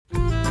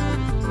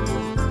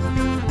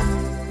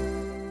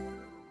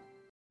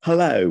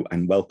Hello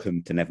and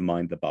welcome to Never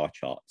Mind the Bar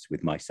Charts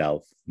with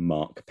myself,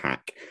 Mark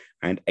Pack,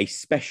 and a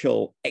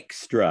special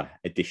extra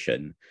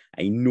edition,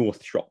 a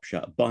North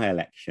Shropshire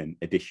by-election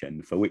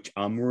edition, for which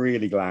I'm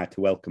really glad to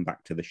welcome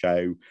back to the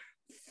show,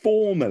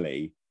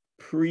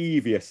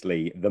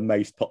 previously the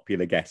most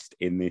popular guest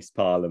in this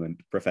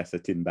parliament, Professor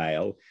Tim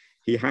Bale.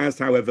 He has,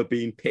 however,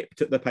 been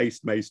pipped at the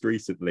post most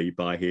recently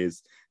by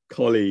his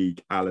colleague,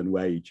 Alan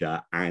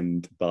Wager,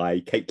 and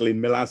by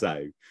Caitlin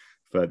Milazzo,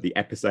 for the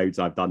episodes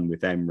I've done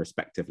with them,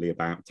 respectively,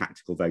 about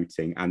tactical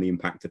voting and the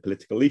impact of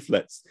political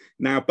leaflets.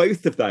 Now,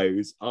 both of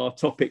those are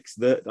topics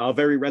that are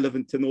very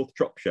relevant to North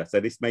Shropshire, so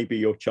this may be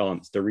your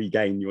chance to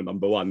regain your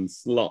number one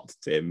slot,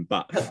 Tim.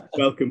 But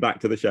welcome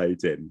back to the show,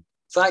 Tim.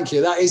 Thank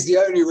you. That is the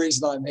only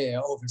reason I'm here,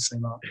 obviously,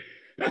 Mark.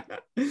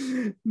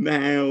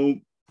 Now,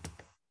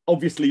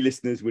 obviously,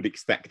 listeners would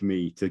expect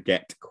me to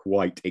get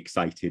quite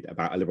excited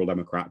about a Liberal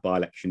Democrat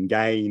by-election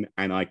gain,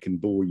 and I can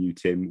bore you,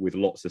 Tim, with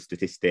lots of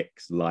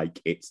statistics, like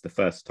it's the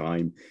first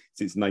time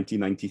since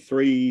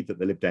 1993 that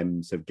the Lib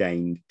Dems have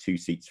gained 2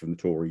 seats from the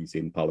Tories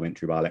in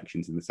parliamentary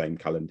by-elections in the same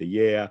calendar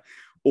year,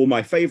 or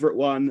my favourite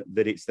one,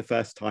 that it's the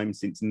first time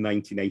since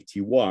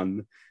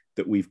 1981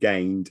 that we've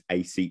gained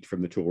a seat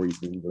from the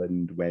Tories in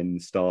England when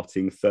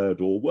starting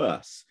third or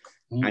worse.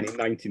 And in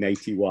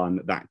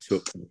 1981, that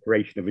took the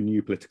creation of a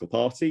new political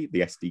party,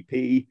 the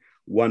SDP,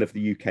 one of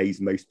the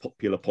UK's most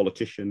popular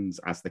politicians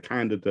as the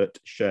candidate,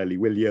 Shirley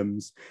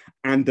Williams,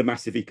 and a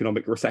massive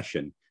economic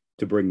recession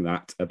to bring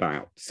that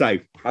about. So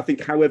I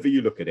think however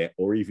you look at it,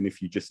 or even if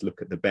you just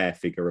look at the bare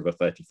figure of a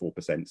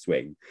 34%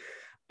 swing,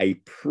 a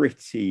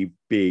pretty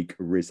big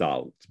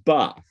result.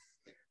 But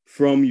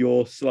from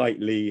your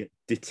slightly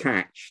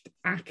detached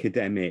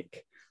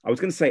academic, I was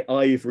going to say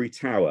ivory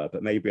tower,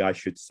 but maybe I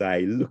should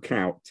say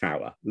lookout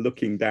tower,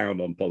 looking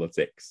down on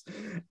politics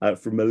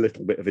from a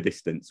little bit of a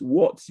distance.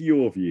 What's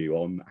your view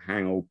on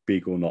how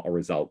big or not a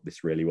result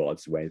this really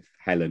was with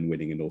Helen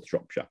winning in North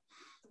Shropshire?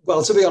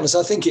 Well, to be honest,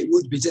 I think it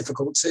would be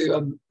difficult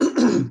to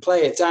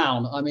play it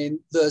down. I mean,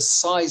 the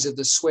size of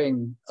the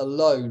swing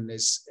alone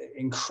is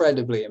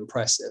incredibly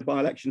impressive.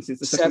 By-election since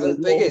the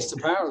seventh biggest,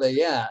 apparently,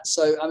 yeah.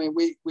 So, I mean,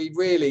 we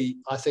really,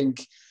 I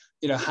think,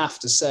 have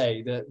to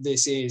say that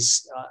this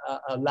is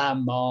a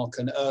landmark,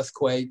 an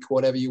earthquake,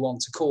 whatever you want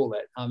to call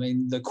it. I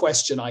mean, the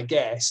question, I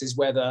guess, is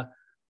whether,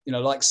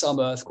 like some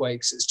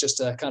earthquakes, it's just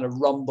a kind of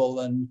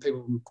rumble and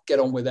people get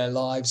on with their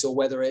lives, or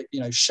whether it,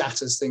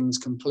 shatters things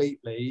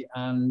completely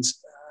and,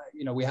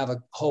 we have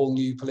a whole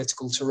new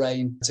political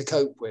terrain to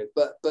cope with.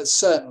 But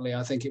certainly,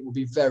 I think it will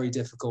be very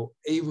difficult,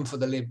 even for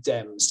the Lib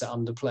Dems, to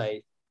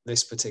underplay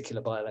this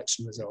particular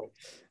by-election result.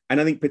 And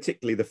I think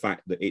particularly the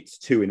fact that it's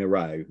 2 in a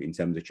row in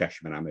terms of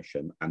Chesham and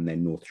Amersham and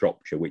then North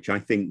Shropshire, which I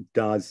think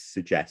does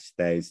suggest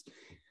there's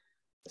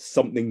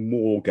something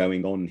more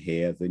going on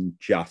here than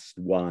just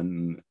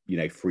one,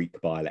 freak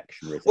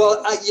by-election result.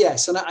 Well,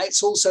 yes, and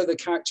it's also the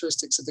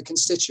characteristics of the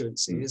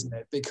constituency, isn't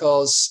it?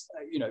 Because,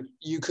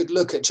 you could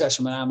look at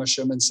Chesham and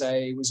Amersham and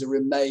say it was a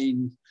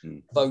Remain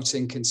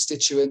voting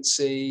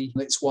constituency.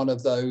 It's one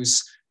of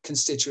those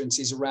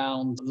constituencies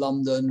around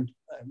London,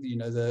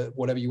 the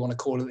whatever you want to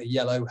call it, the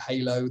yellow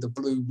halo, the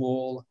blue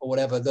wall, or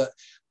whatever, that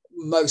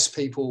most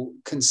people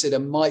consider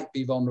might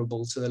be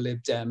vulnerable to the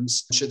Lib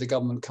Dems should the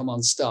government come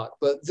unstuck.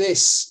 But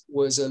this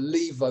was a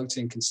Leave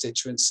voting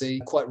constituency,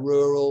 quite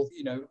rural,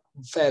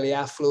 fairly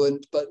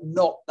affluent, but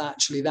not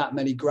actually that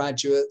many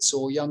graduates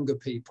or younger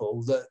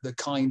people, the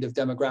kind of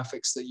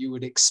demographics that you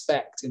would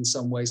expect in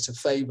some ways to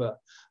favour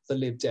the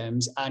Lib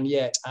Dems, and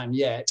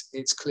yet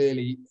it's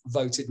clearly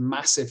voted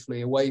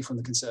massively away from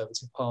the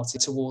Conservative Party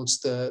towards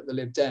the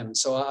Lib Dems.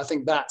 So I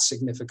think that's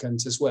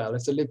significant as well.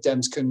 If the Lib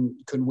Dems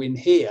can win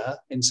here,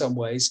 in some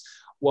ways,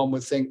 one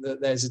would think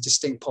that there's a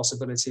distinct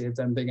possibility of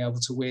them being able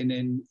to win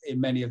in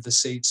many of the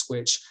seats,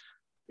 which,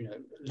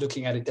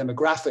 looking at it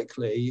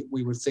demographically,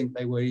 we would think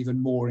they were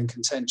even more in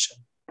contention.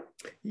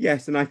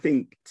 Yes, and I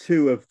think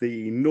 2 of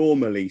the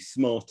normally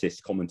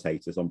smartest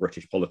commentators on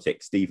British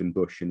politics, Stephen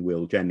Bush and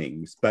Will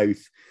Jennings,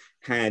 both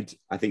had,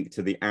 I think,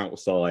 to the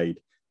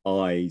outside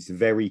eyes,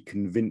 very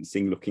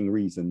convincing looking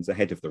reasons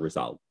ahead of the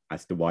result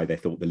as to why they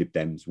thought the Lib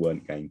Dems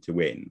weren't going to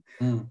win.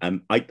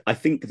 I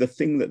think the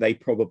thing that they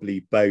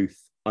probably both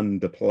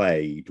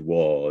underplayed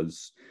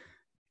was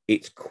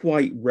it's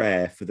quite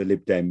rare for the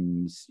Lib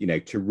Dems,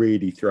 to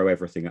really throw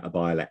everything at a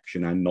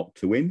by-election and not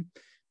to win.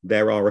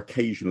 There are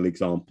occasional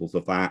examples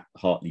of that.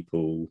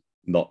 Hartlepool,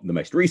 not the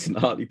most recent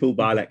Hartlepool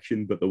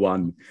by-election, but the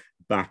one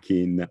back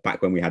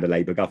when we had a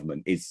Labour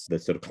government, is the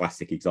sort of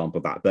classic example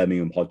of that.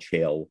 Birmingham Hodge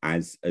Hill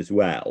as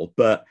well.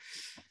 But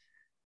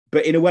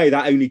in a way,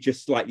 that only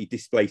just slightly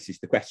displaces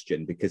the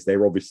question, because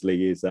there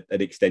obviously is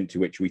an extent to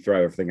which we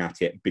throw everything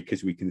at it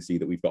because we can see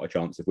that we've got a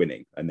chance of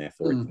winning, and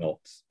therefore it's not.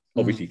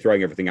 Obviously,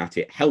 throwing everything at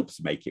it helps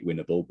make it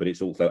winnable, but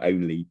it's also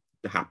only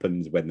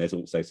happens when there's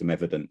also some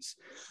evidence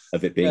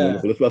of it being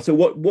winnable as well. So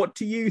what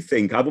do you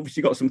think? I've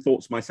obviously got some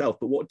thoughts myself,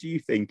 but what do you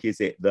think is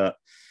it that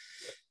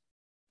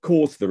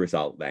caused the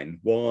result then?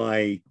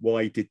 Why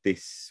did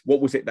this,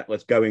 what was it that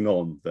was going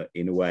on that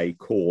in a way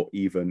caught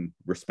even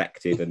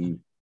respected and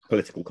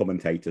political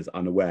commentators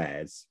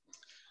unawares?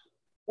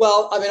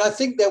 Well, I mean, I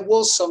think there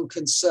was some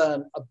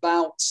concern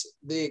about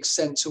the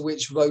extent to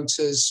which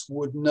voters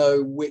would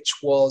know which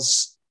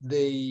was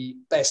the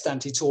best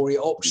anti-Tory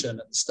option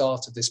at the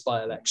start of this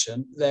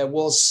by-election. There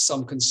was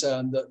some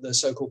concern that the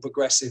so-called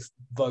progressive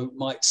vote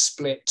might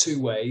split two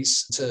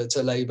ways,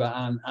 to Labour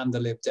and the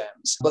Lib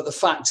Dems. But the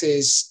fact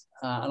is,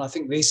 and I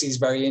think this is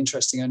very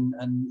interesting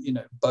and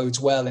bodes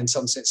well in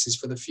some senses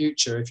for the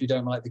future if you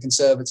don't like the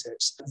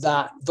Conservatives,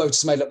 that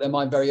voters made up their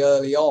mind very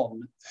early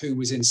on who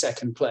was in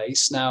second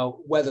place. Now,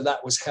 whether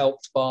that was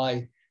helped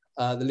by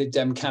the Lib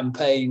Dem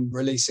campaign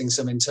releasing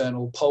some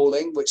internal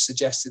polling which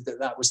suggested that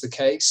that was the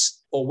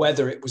case, or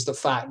whether it was the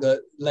fact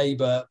that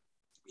Labour,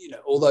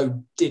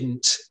 although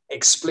didn't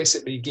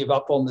explicitly give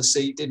up on the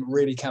seat, didn't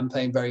really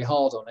campaign very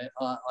hard on it.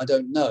 I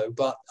don't know.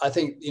 But I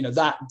think,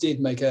 that did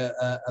make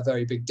a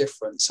very big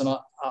difference. And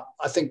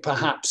I think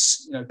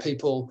perhaps,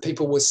 people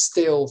were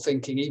still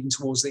thinking, even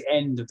towards the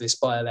end of this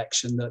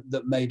by-election,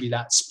 that maybe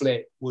that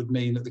split would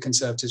mean that the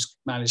Conservatives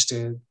managed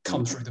to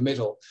come through the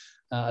middle,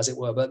 as it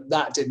were, but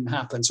that didn't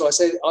happen. So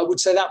I would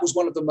say that was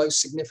one of the most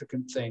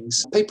significant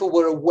things. People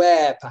were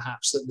aware,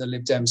 perhaps, that the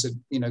Lib Dems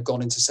had,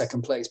 gone into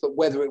second place, but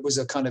whether it was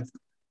a kind of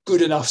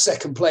good enough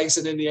second place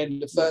and in the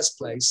end the first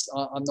place,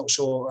 I'm not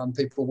sure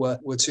people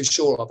were too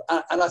sure of.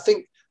 And I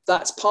think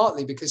that's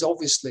partly because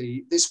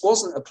obviously this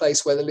wasn't a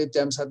place where the Lib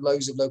Dems had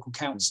loads of local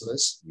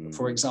councillors,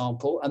 for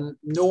example. And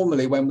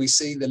normally when we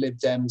see the Lib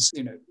Dems,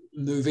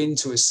 move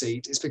into a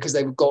seat, it's because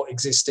they've got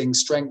existing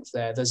strength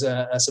there. There's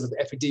a sort of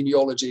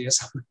epidemiology, as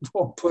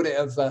someone put it,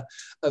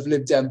 of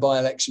Lib Dem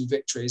by-election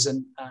victories,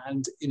 and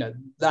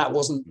that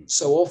wasn't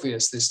so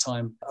obvious this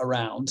time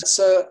around.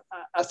 So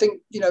I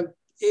think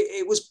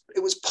it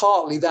was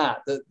partly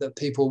that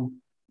people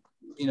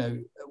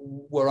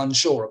were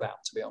unsure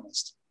about, to be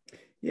honest.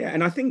 Yeah,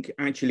 and I think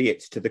actually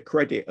it's to the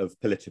credit of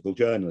political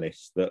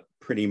journalists that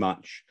pretty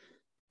much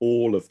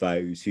all of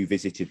those who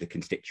visited the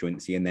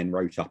constituency and then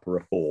wrote up a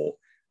report,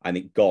 and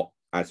it got,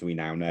 as we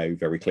now know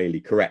very clearly,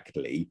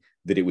 correctly,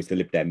 that it was the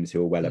Lib Dems who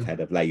were well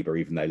ahead of Labour,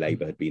 even though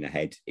Labour had been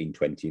ahead in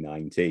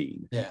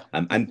 2019. Yeah.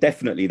 And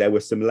definitely there were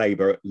some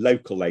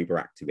local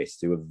Labour activists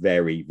who were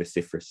very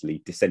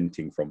vociferously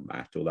dissenting from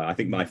that. Although I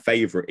think my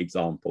favourite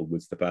example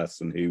was the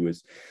person who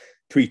was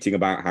tweeting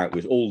about how it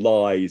was all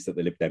lies that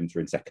the Lib Dems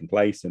were in second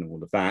place and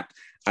all of that,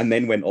 and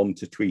then went on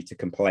to tweet a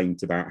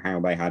complaint about how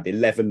they had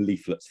 11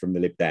 leaflets from the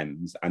Lib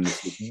Dems, and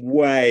this was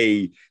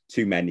way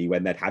too many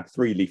when they'd had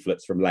 3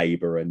 leaflets from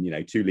Labour and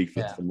 2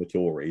 leaflets from the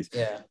Tories.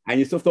 Yeah. And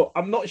you sort of thought,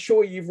 I'm not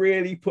sure you've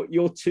really put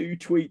your 2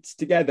 tweets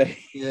together.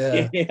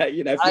 Yeah. If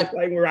you're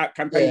saying we're out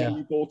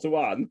campaigning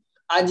 4-1.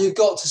 And you've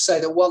got to say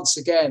that once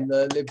again,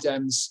 the Lib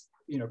Dems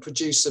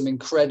produce some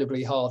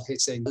incredibly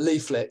hard-hitting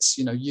leaflets,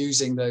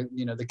 using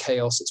the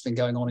chaos that's been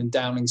going on in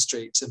Downing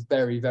Street to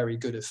very, very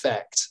good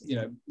effect.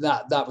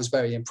 That was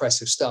very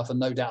impressive stuff, and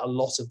no doubt a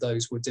lot of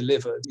those were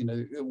delivered.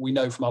 We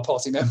know from our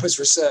party members'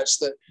 research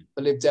that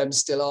the Lib Dems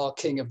still are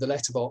king of the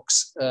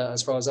letterbox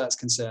as far as that's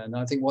concerned.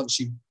 And I think once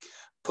you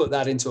put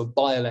that into a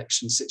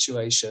by-election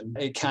situation,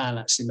 it can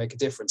actually make a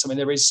difference. I mean,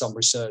 there is some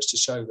research to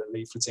show that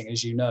leafleting,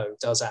 as you know,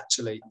 does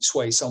actually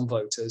sway some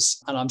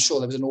voters. And I'm sure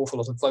there was an awful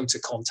lot of voter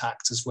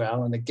contact as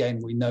well. And again,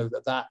 we know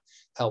that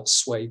helps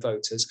sway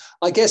voters.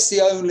 I guess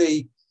the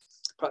only,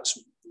 perhaps,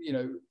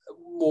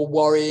 more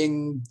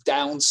worrying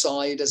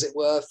downside, as it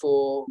were,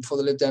 for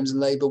the Lib Dems and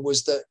Labour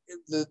was that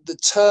the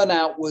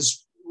turnout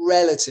was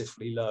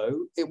relatively low.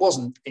 It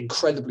wasn't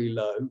incredibly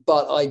low,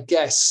 but I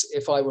guess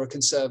if I were a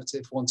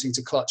Conservative wanting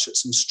to clutch at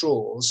some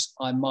straws,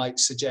 I might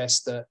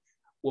suggest that,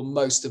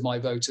 most of my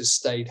voters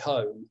stayed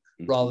home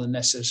rather than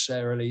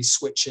necessarily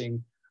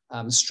switching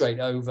straight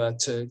over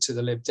to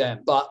the Lib Dem.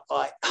 But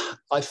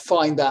I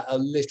find that a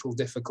little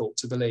difficult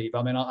to believe.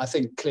 I mean, I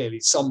think clearly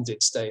some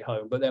did stay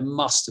home, but there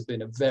must have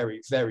been a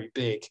very, very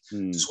big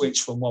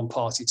switch from one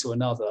party to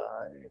another,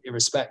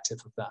 irrespective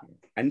of that.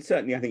 And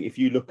certainly, I think if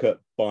you look at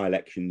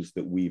by-elections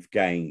that we've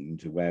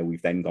gained, where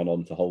we've then gone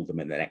on to hold them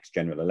in the next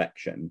general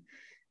election,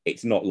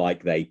 it's not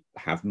like they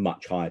have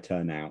much higher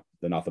turnout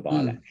than other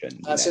by-elections.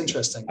 That's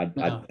interesting.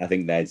 I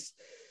think there's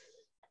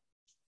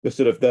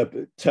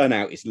the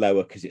turnout is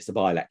lower because it's a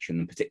by-election,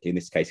 and particularly in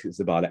this case, it's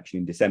a by-election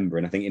in December.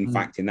 And I think, in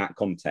fact, in that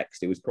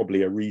context, it was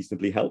probably a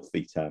reasonably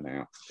healthy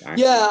turnout.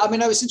 Actually. Yeah, I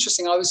mean, it was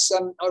interesting. I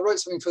wrote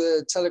something for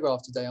the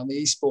Telegraph today on the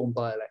Eastbourne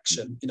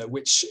by-election,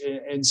 which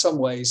in some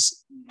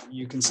ways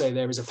you can say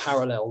there is a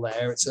parallel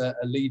there. It's a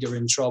leader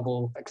in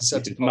trouble, a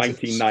Conservative Party.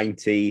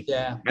 1990.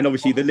 Yeah. And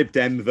obviously the Lib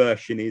Dem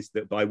version is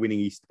that by winning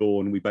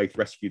Eastbourne, we both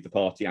rescued the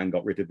party and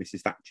got rid of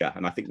Mrs Thatcher.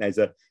 And I think there's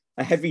a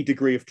heavy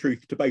degree of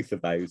truth to both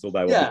of those,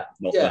 although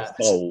not the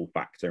sole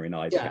factor in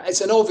either. Yeah,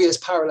 it's an obvious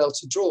parallel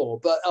to draw.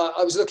 But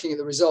I was looking at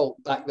the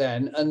result back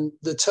then, and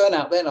the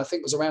turnout then, I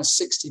think, was around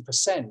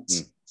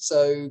 60%.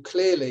 So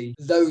clearly,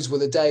 those were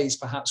the days,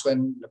 perhaps,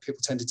 when people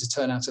tended to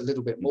turn out a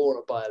little bit more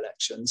at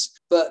by-elections.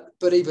 But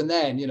even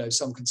then,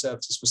 some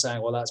Conservatives were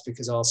saying, well, that's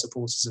because our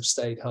supporters have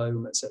stayed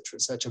home, etc.,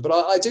 etc. But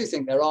I do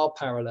think there are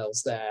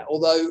parallels there.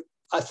 Although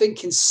I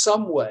think in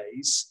some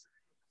ways,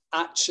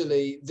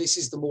 actually this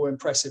is the more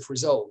impressive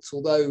result.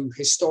 Although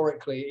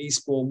historically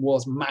Eastbourne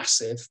was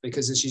massive,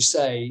 because as you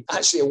say,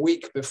 actually a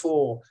week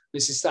before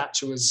Mrs.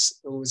 Thatcher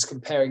was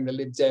comparing the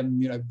Lib Dem,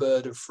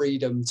 bird of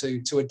freedom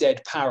to a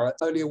dead parrot,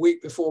 only a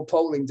week before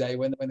polling day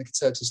when the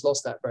Conservatives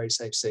lost that very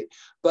safe seat.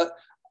 But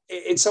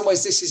in some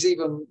ways this is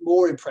even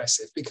more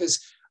impressive, because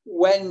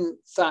when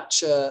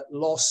Thatcher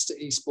lost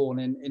Eastbourne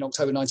in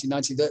October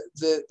 1990,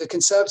 the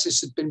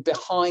Conservatives had been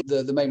behind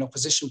the main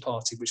opposition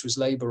party, which was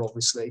Labour,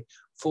 obviously,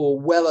 for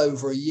well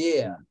over a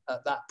year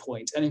at that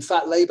point. And in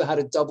fact, Labour had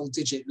a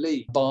double-digit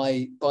lead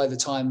by the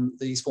time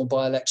the Eastbourne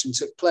by-election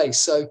took place.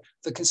 So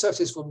the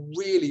Conservatives were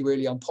really,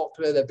 really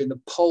unpopular. There'd been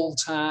the poll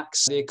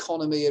tax. The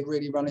economy had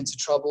really run into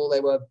trouble.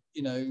 They were,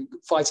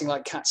 fighting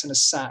like cats in a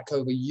sack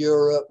over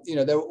Europe.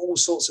 There were all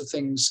sorts of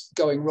things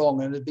going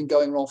wrong, and had been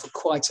going wrong for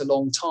quite a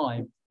long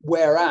time.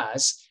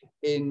 Whereas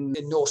in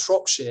North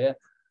Shropshire,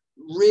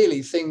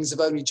 really things have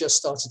only just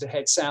started to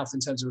head south in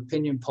terms of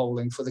opinion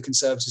polling for the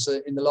Conservatives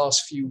in the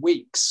last few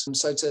weeks. And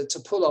so to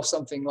pull off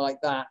something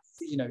like that,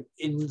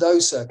 in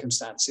those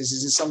circumstances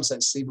is in some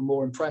sense even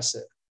more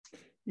impressive.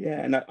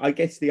 Yeah, and I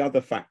guess the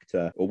other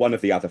factor, or one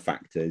of the other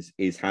factors,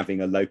 is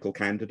having a local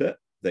candidate.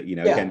 That,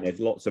 again, there's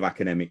lots of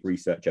academic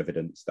research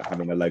evidence that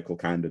having a local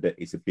candidate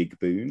is a big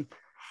boon.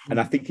 And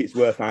I think it's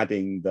worth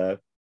adding the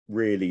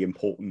really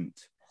important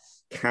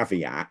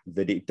caveat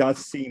that it does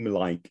seem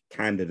like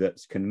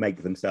candidates can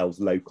make themselves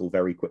local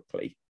very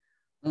quickly.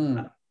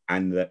 And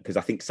that, because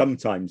I think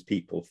sometimes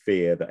people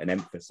fear that an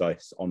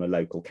emphasis on a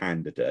local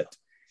candidate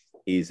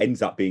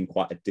ends up being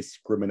quite a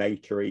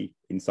discriminatory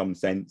in some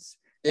sense.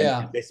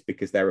 Yeah. And this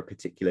because there are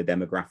particular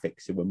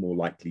demographics who are more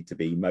likely to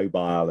be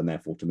mobile and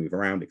therefore to move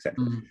around, etc.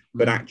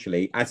 But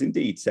actually, as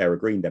indeed Sarah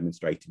Green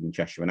demonstrated in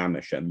Cheshire and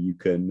Amersham, you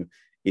can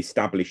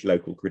establish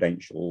local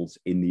credentials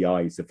in the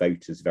eyes of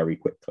voters very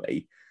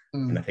quickly.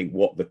 And I think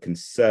what the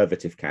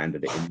Conservative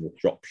candidate in North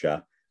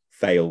Shropshire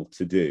failed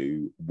to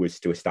do was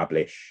to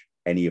establish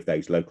any of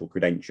those local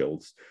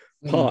credentials,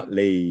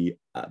 partly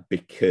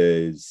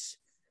because,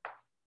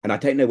 and I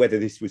don't know whether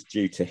this was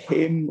due to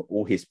him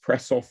or his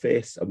press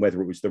office and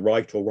whether it was the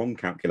right or wrong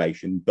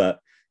calculation, but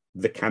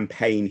the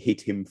campaign hid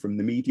him from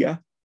the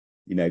media.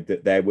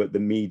 That there were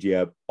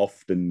media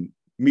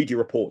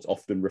reports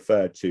often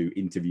referred to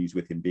interviews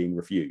with him being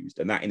refused.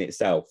 And that in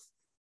itself,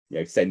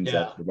 sends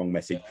out the wrong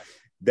message. Yeah.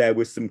 There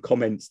was some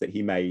comments that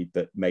he made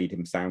that made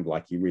him sound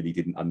like he really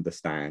didn't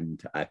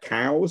understand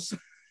cows.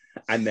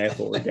 And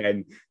therefore,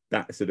 again,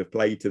 that sort of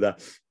played to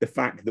the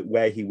fact that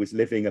where he was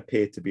living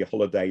appeared to be a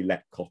holiday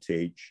let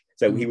cottage.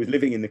 So he was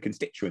living in the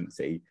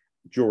constituency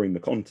during the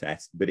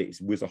contest, but it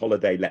was a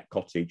holiday let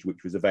cottage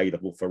which was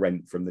available for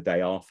rent from the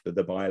day after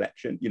the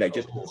by-election.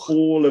 Just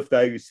all of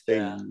those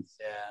things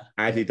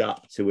added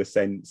up to a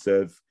sense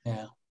of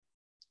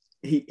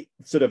he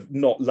sort of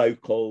not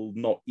local,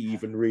 not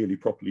even really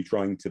properly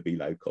trying to be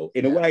local,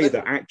 in a way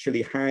that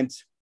actually had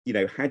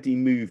he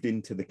moved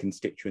into the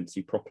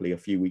constituency properly a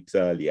few weeks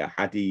earlier,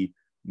 had he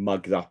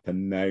mugged up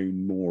and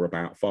known more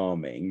about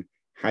farming,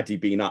 had he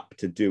been up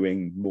to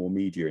doing more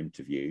media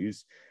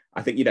interviews,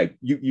 I think,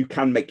 you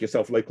can make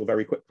yourself local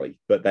very quickly,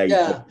 but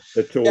the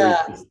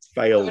Tories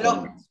failed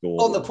on that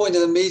score. On the point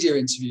of the media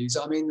interviews,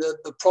 I mean,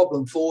 the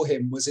problem for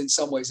him was in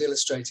some ways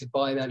illustrated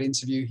by that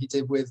interview he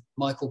did with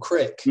Michael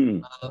Crick,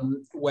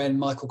 when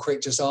Michael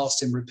Crick just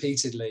asked him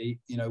repeatedly,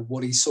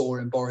 what he saw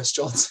in Boris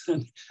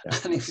Johnson,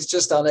 and he was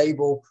just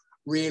unable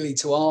really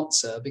to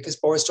answer, because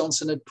Boris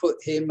Johnson had put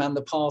him and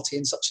the party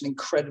in such an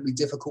incredibly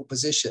difficult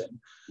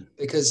position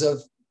because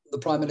of the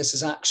Prime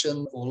Minister's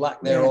action or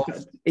lack thereof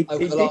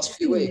over the last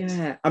few weeks.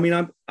 Yeah, I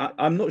mean,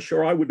 I'm not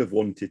sure I would have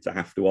wanted to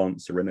have to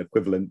answer an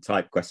equivalent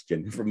type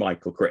question from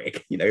Michael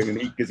Crick,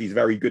 because he's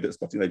very good at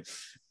spotting those.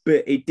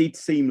 But it did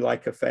seem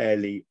like a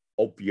fairly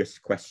obvious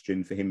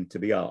question for him to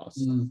be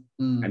asked.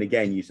 And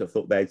again, you sort of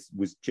thought there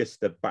was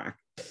just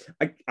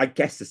I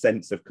guess a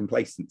sense of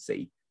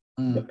complacency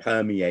that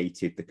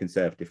permeated the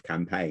Conservative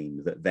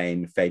campaign that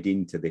then fed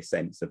into this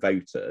sense of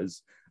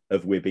voters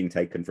of we're being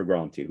taken for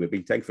granted. We're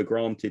being taken for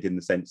granted in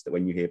the sense that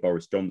when you hear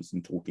Boris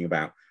Johnson talking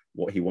about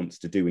what he wants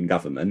to do in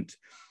government,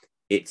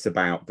 it's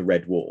about the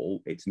Red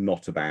Wall. It's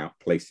not about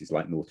places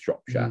like North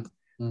Shropshire.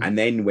 And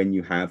then when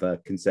you have a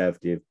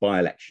Conservative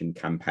by-election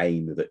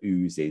campaign that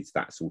oozes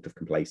that sort of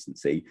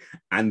complacency,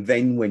 and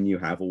then when you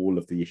have all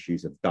of the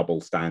issues of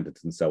double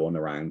standards and so on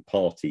around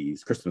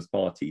parties, Christmas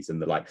parties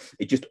and the like,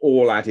 it just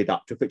all added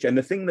up to a picture. And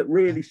the thing that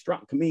really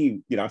struck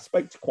me, I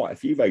spoke to quite a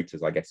few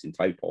voters, I guess, in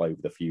total over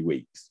the few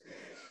weeks,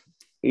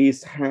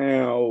 is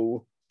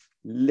how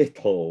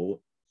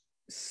little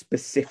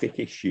specific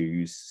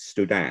issues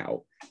stood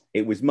out.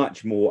 It was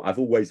much more, I've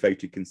always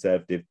voted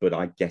Conservative, but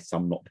I guess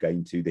I'm not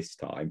going to this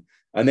time.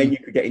 And then you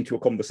could get into a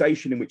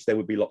conversation in which there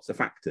would be lots of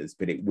factors,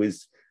 but it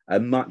was a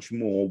much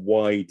more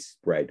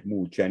widespread,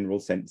 more general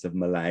sense of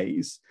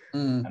malaise,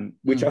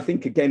 which I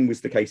think, again,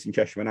 was the case in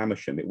Cheshire and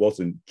Amersham. It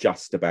wasn't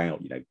just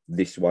about,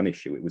 this one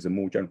issue. It was a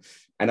more general.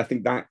 And I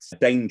think that's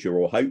danger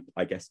or hope,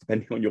 I guess,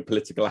 depending on your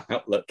political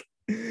outlook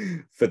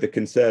for the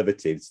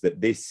Conservatives,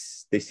 that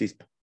this is,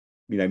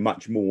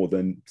 much more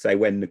than, say,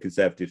 when the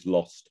Conservatives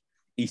lost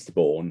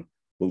Eastbourne,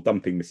 well,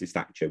 dumping Mrs.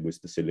 Thatcher was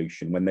the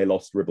solution. When they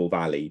lost Ribble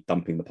Valley,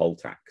 dumping the poll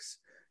tax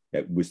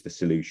was the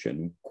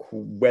solution.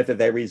 Whether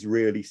there is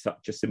really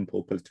such a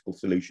simple political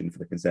solution for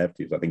the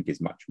Conservatives, I think,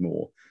 is much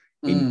more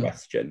in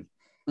question.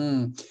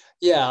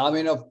 Yeah, I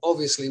mean,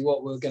 obviously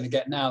what we're going to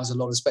get now is a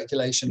lot of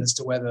speculation as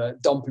to whether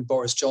dumping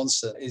Boris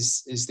Johnson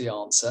is the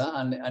answer.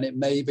 And it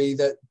may be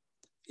that,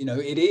 you know,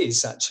 it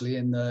is actually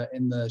in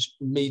the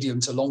medium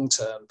to long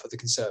term for the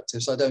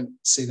Conservatives. I don't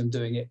see them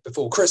doing it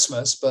before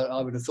Christmas, but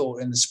I would have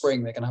thought in the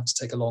spring they're going to have to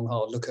take a long,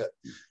 hard look at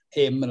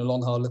him and a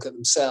long, hard look at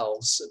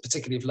themselves,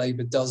 particularly if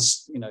Labour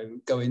does, you know,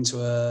 go into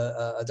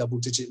a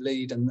double-digit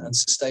lead and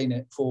sustain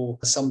it for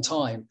some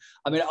time.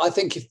 I mean, I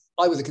think if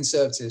I were the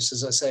Conservatives,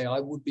 as I say, I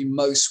would be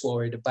most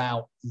worried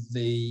about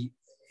the,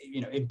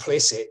 you know,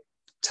 implicit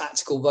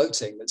tactical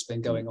voting that's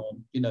been going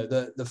on. You know,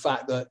 the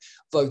fact that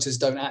voters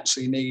don't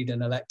actually need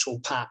an electoral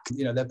pack.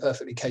 You know, they're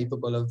perfectly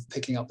capable of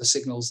picking up the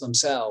signals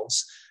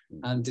themselves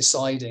and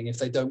deciding, if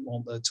they don't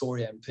want the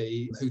Tory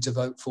MP, who to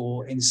vote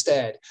for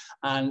instead.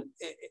 And,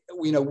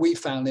 you know, we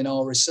found in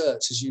our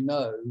research, as you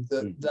know,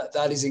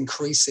 that is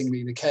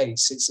increasingly the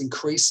case. It's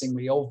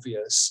increasingly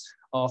obvious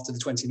after the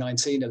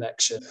 2019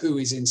 election who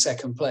is in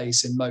second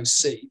place in most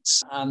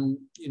seats. And,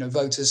 you know,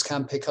 voters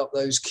can pick up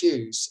those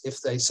cues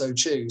if they so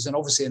choose. And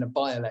obviously in a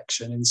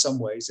by-election, in some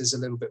ways, there's a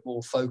little bit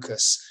more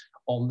focus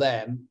on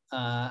them,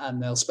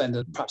 and they'll spend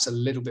perhaps a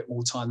little bit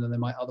more time than they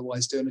might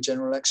otherwise do in a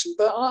general election.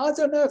 But I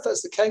don't know if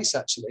that's the case,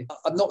 actually.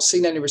 I've not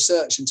seen any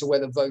research into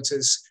whether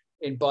voters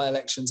in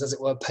by-elections, as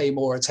it were, pay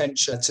more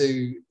attention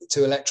to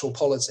electoral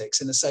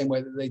politics in the same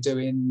way that they do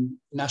in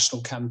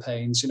national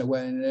campaigns, you know,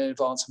 when in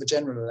advance of a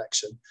general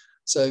election.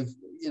 So,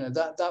 you know,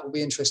 that would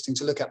be interesting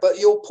to look at. But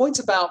your point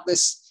about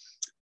this,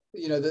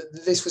 you know,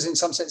 that this was in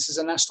some senses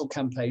a national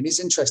campaign is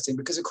interesting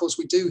because, of course,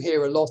 we do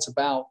hear a lot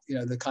about, you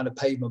know, the kind of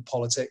pavement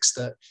politics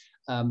that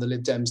the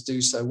Lib Dems do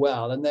so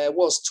well. And there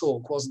was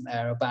talk, wasn't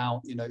there,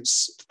 about, you know,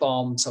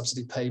 farm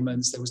subsidy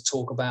payments. There was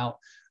talk about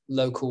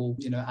local,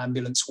 you know,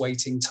 ambulance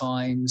waiting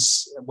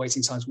times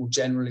more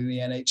generally in the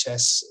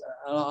NHS.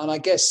 And I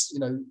guess, you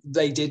know,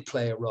 they did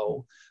play a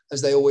role,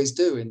 as they always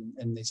do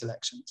in these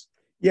elections.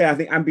 Yeah, I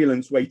think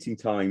ambulance waiting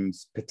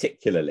times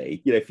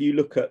particularly, you know, if you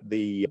look at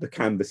the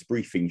canvass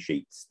briefing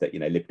sheets that, you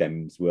know, Lib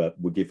Dems were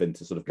given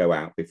to sort of go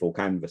out before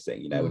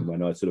canvassing, you know, and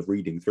when I was sort of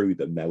reading through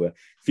them, there were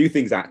a few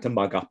things I had to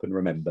mug up and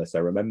remember. So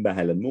remember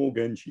Helen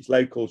Morgan, she's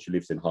local, she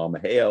lives in Harmer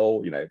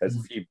Hill, you know, there's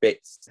a few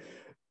bits,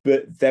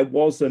 but there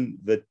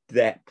wasn't the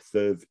depth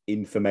of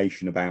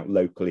information about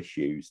local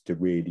issues to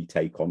really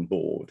take on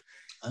board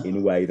in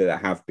a way that there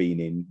have been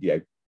in, you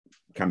know,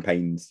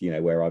 campaigns, you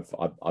know, where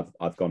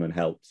I've gone and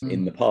helped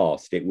in the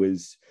past. It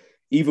was,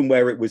 even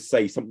where it was,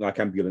 say, something like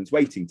ambulance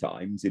waiting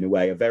times, in a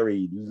way a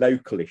very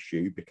local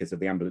issue because of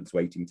the ambulance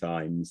waiting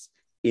times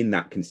in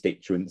that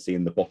constituency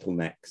and the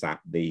bottlenecks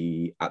at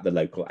the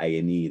local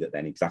A&E that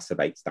then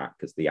exacerbates that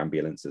because the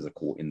ambulances are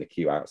caught in the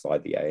queue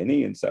outside the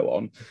A&E and so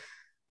on.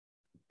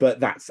 But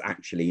that's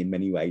actually in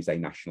many ways a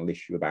national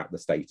issue about the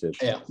state of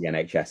the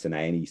NHS and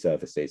A&E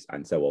services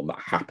and so on that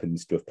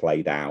happens to have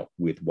played out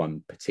with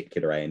one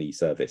particular A&E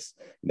service,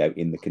 you know,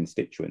 in the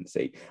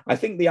constituency. I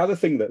think the other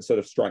thing that sort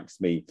of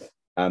strikes me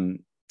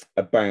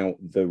about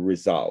the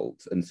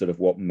result and sort of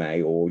what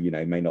may or, you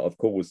know, may not have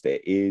caused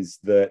it is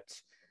that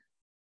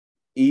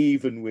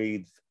even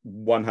with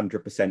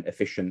 100%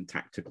 efficient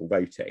tactical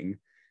voting,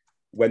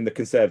 when the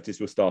Conservatives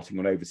were starting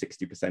on over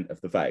 60%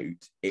 of the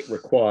vote, it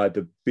required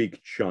a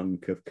big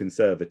chunk of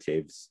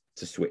Conservatives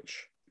to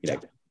switch, you know,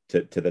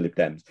 to the Lib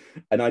Dems.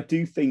 And I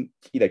do think,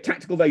 you know,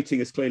 tactical voting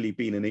has clearly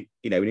been an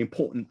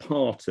important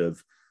part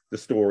of the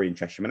story in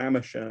Chesham and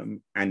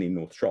Amersham and in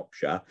North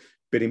Shropshire.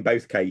 But in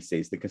both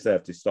cases, the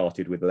Conservatives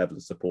started with a level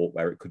of support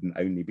where it couldn't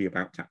only be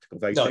about tactical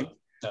voting.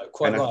 No,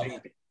 quite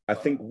right. I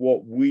think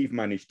what we've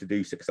managed to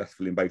do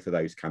successfully in both of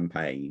those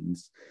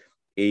campaigns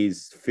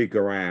is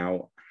figure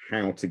out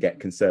how to get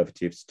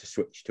Conservatives to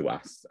switch to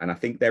us. And I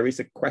think there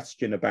is a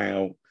question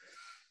about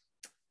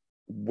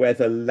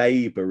whether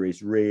Labour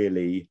is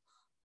really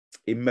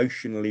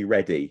emotionally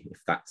ready, if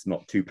that's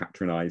not too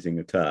patronising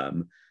a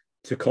term,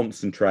 to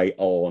concentrate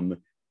on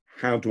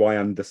how do I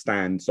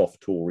understand soft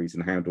Tories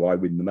and how do I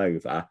win them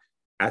over,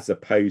 as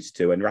opposed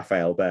to, and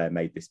Raphael Behr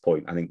made this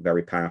point, I think,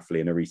 very powerfully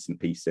in a recent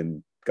piece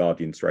in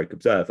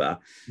Guardian/Observer,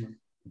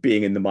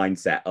 being in the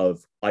mindset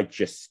of, I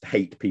just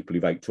hate people who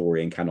vote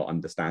Tory and cannot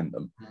understand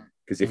them.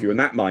 Because if you're in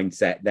that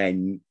mindset,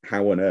 then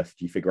how on earth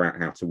do you figure out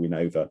how to win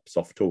over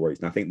soft Tories?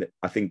 And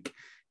I think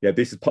you know,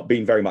 this has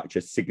been very much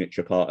a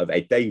signature part of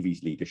Ed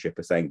Davies' leadership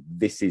of saying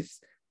this is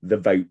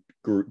the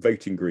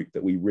voting group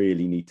that we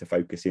really need to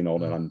focus in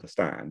on and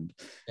understand.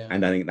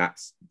 And I think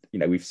that's, you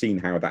know, we've seen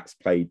how that's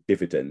played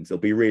dividends.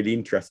 It'll be really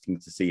interesting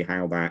to see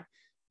how that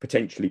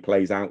potentially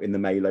plays out in the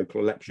May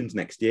local elections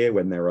next year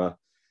when there are,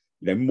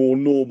 you know, more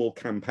normal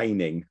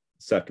campaigning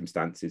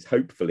circumstances,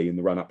 hopefully in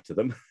the run up to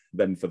them,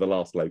 than for the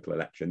last local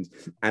elections,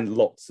 and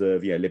lots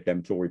of, you know, Lib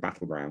Dem Tory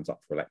battlegrounds up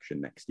for election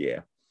next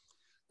year.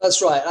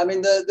 That's right. I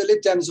mean, the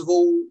Lib Dems have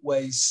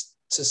always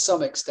to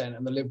some extent,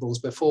 and the Liberals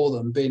before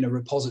them, been a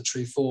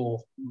repository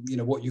for,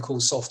 what you call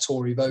soft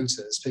Tory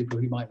voters, people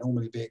who might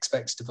normally be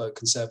expected to vote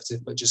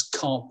Conservative, but just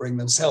can't bring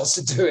themselves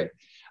to do it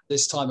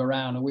this time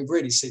around. And we've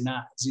really seen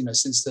that,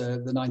 since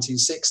the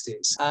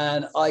 1960s.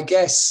 And I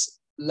guess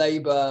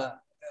Labour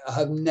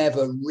have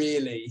never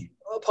really,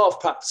 apart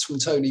perhaps from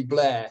Tony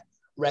Blair,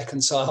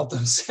 reconciled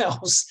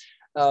themselves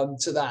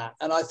to that.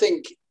 And I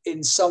think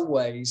in some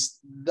ways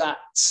that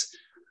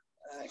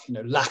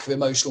lack of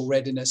emotional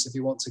readiness, if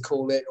you want to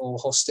call it, or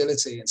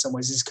hostility in some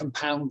ways, is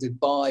compounded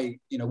by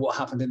what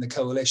happened in the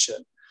coalition.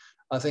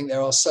 I think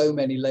there are so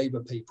many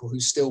Labour people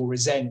who still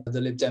resent the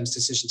Lib Dems'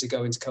 decision to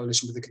go into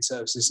coalition with the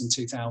Conservatives in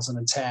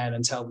 2010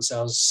 and tell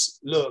themselves,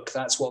 look,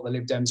 that's what the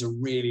Lib Dems are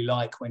really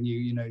like when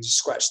you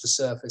scratch the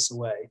surface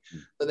away.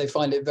 But they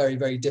find it very,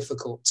 very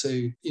difficult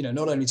to,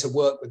 not only to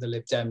work with the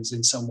Lib Dems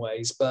in some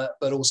ways, but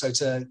also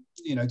to,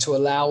 to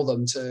allow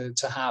them to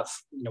have,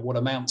 what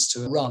amounts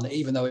to a run,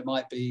 even though it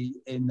might be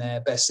in their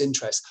best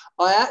interest.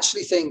 I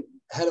actually think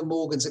Helen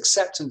Morgan's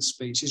acceptance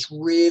speech is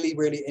really,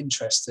 really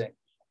interesting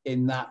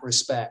in that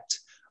respect.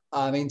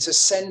 I mean, to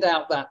send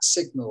out that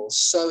signal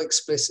so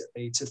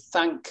explicitly, to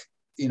thank,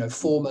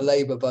 former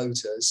Labour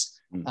voters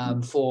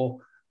for,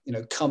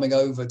 coming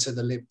over to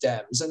the Lib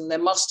Dems, and there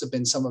must have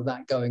been some of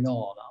that going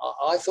on.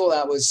 I thought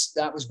that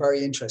was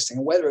very interesting,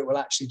 and whether it will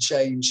actually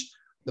change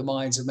the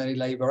minds of many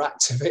Labour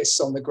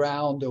activists on the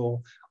ground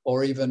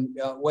or even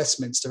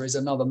Westminster is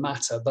another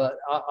matter. But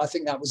I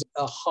think that was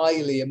a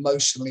highly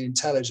emotionally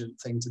intelligent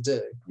thing to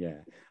do. Yeah.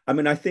 I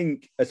mean, I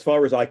think as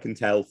far as I can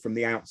tell from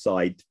the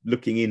outside,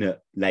 looking in at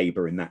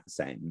Labour in that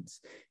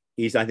sense,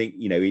 is I think,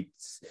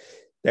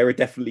 there are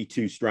definitely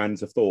two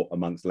strands of thought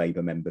amongst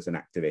Labour members and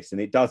activists,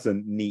 and it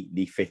doesn't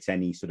neatly fit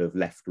any sort of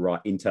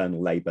left-right,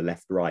 internal Labour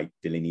left-right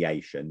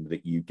delineation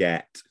that you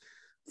get.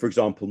 For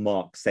example,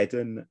 Mark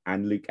Seddon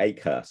and Luke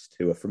Akehurst,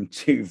 who are from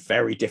two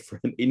very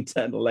different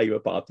internal Labour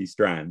Party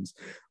strands,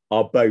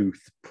 are both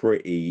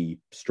pretty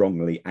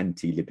strongly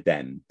anti-Lib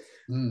Dem.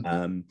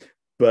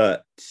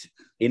 But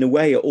in a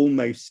way, it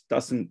almost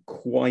doesn't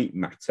quite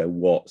matter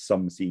what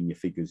some senior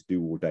figures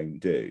do or don't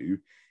do,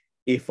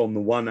 if on the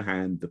one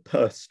hand, the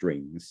purse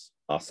strings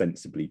are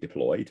sensibly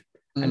deployed.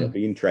 And it'll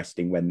be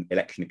interesting when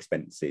election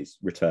expenses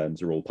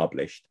returns are all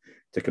published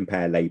to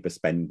compare Labour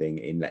spending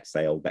in, let's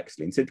say, Old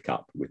Bexley and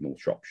Sidcup with North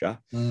Shropshire.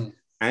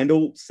 And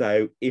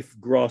also, if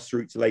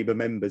grassroots Labour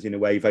members, in a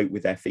way, vote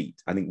with their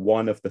feet. I think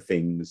one of the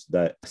things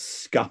that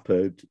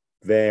scuppered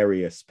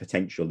various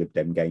potential Lib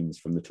Dem gains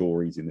from the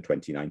Tories in the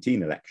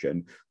 2019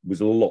 election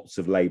was lots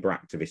of Labour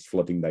activists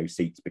flooding those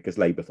seats because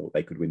Labour thought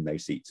they could win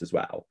those seats as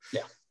well.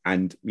 Yeah.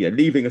 And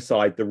leaving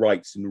aside the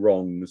rights and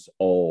wrongs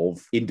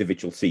of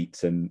individual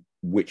seats and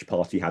which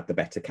party had the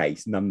better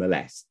case,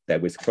 nonetheless, there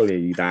was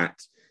clearly that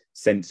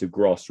sense of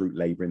grassroots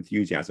Labour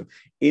enthusiasm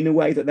in a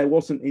way that there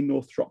wasn't in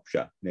North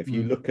Shropshire. And if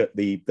you look at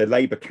the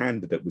Labour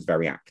candidate was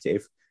very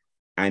active,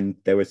 and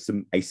there was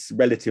a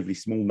relatively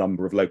small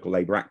number of local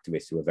Labour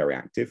activists who were very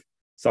active,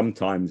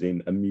 sometimes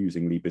in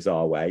amusingly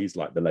bizarre ways,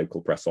 like the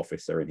local press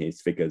officer and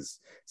his figures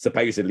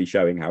supposedly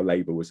showing how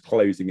Labour was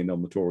closing in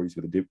on the Tories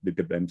with the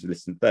Lib Dems a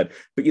distant third.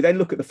 But you then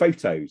look at the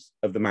photos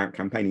of the Mount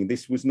campaigning.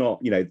 This was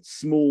not,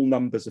 small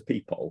numbers of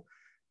people.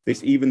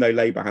 This, even though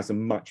Labour has a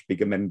much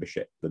bigger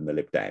membership than the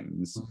Lib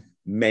Dems,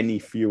 many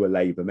fewer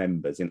Labour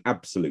members in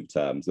absolute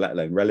terms, let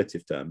alone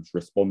relative terms,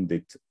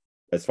 responded,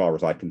 as far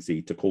as I can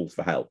see, to calls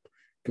for help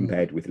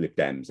compared with Lib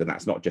Dems. And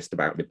that's not just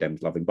about Lib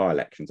Dems loving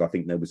by-elections. I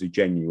think there was a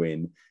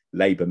genuine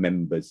Labour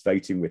members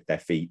voting with their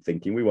feet,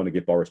 thinking, we want to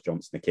give Boris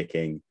Johnson a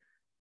kicking.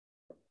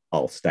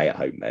 I'll stay at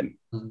home then.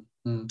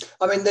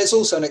 I mean, there's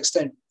also an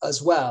extent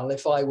as well,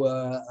 if I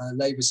were a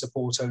Labour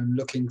supporter and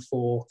looking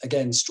for,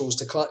 again, straws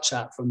to clutch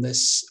at from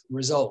this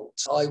result,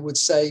 I would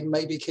say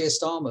maybe Keir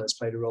Starmer has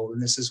played a role in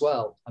this as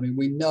well. I mean,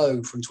 we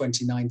know from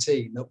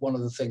 2019 that one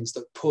of the things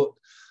that put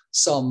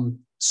some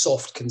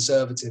soft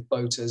Conservative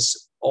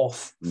voters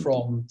off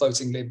from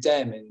voting Lib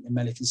Dem in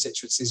many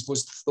constituencies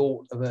was the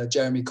thought of a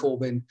Jeremy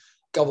Corbyn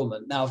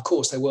government. Now, of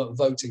course, they weren't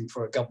voting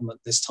for a government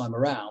this time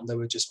around. They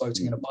were just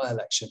voting in a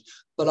by-election.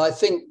 But I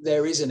think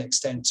there is an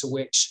extent to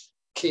which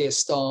Keir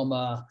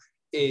Starmer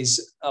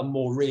is a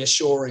more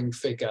reassuring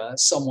figure,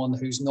 someone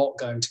who's not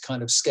going to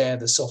kind of scare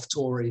the soft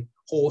Tory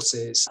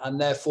horses.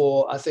 And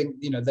therefore, I think,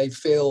 they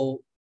feel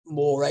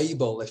more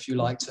able, if you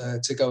like,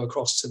 to go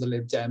across to the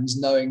Lib Dems,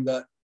 knowing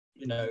that,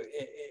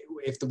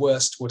 if the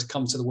worst were to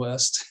come to the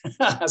worst,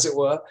 as it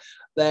were,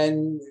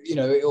 then,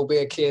 it'll be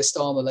a Keir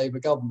Starmer Labour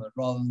government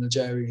rather than the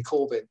Jeremy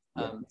Corbyn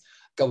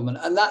government.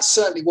 And that's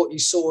certainly what you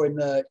saw in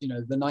the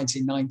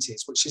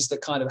 1990s, which is the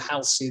kind of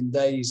halcyon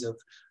days of,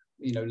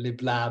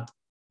 Lib Lab,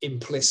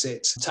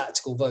 implicit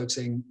tactical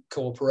voting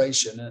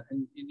cooperation.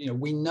 And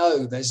we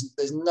know there's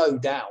no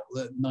doubt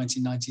that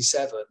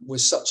 1997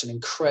 was such an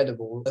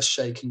incredible,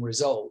 earth-shaking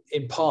result,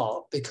 in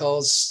part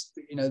because,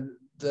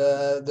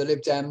 the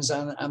Lib Dems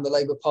and the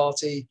Labour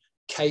Party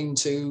came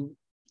to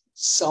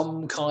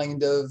some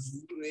kind of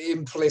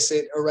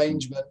implicit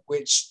arrangement,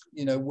 which,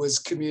 was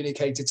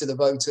communicated to the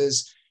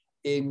voters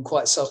in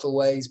quite subtle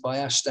ways by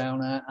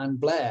Ashdown and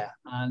Blair.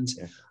 And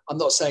I'm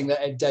not saying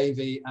that Ed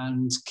Davey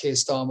and Keir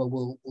Starmer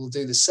will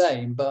do the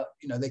same, but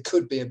there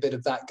could be a bit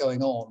of that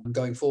going on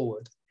going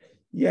forward.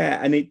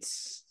 Yeah, and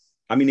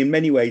in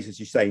many ways, as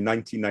you say,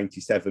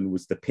 1997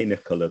 was the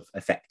pinnacle of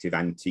effective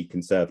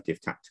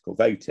anti-conservative tactical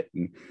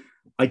voting.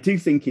 I do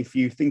think if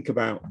you think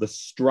about the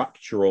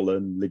structural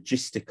and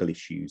logistical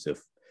issues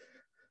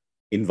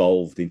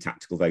involved in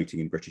tactical voting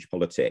in British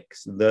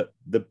politics, that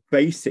the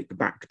basic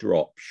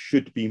backdrop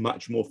should be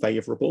much more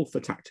favourable for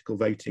tactical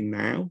voting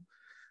now.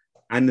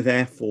 And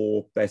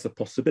therefore, there's a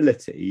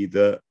possibility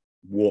that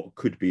what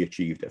could be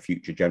achieved at a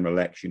future general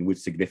election would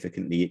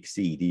significantly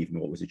exceed even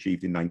what was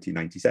achieved in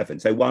 1997.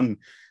 So one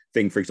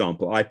thing, for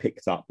example, I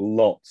picked up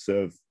lots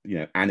of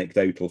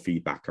anecdotal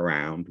feedback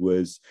around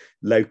was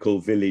local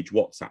village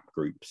WhatsApp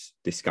groups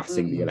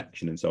discussing the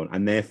election and so on.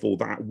 And therefore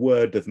that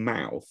word of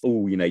mouth,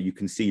 you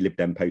can see Lib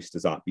Dem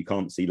posters up, you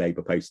can't see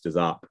Labour posters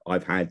up.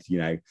 I've had,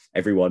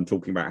 everyone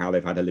talking about how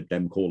they've had a Lib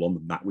Dem call on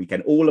them that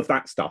weekend. All of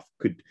that stuff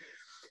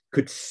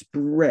could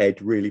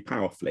spread really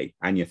powerfully.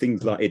 And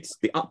things like, it's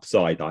the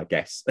upside, I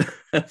guess,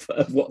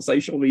 of what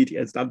social media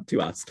has done to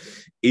us,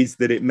 is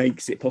that it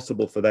makes it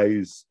possible for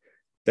those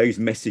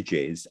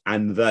messages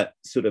and that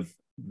sort of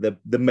the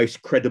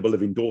most credible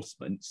of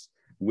endorsements,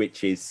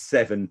 which is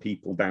 7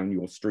 people down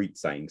your street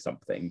saying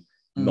something,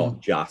 not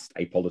just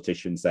a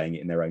politician saying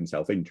it in their own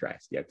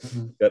self-interest.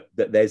 That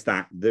there's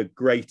the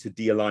greater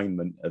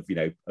de-alignment of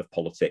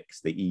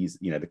politics, the ease,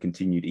 the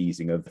continued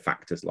easing of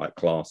factors like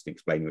class and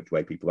explaining which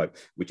way people vote,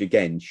 which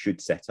again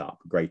should set up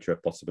greater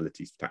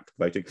possibilities for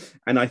tactical voting.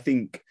 And I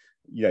think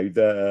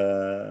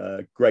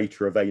the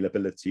greater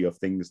availability of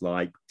things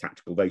like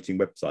tactical voting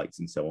websites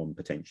and so on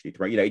potentially,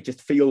 it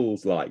just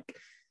feels like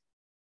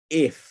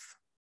if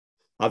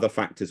other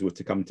factors were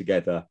to come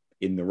together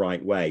in the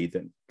right way,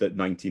 that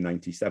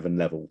 1997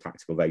 level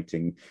tactical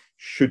voting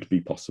should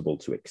be possible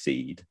to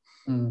exceed.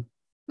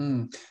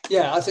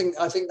 Yeah, I think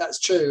that's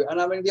true. And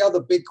I mean, the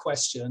other big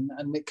question,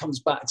 and it comes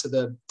back to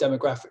the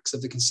demographics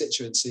of the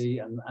constituency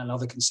and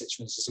other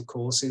constituencies, of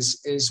course,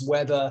 is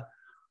whether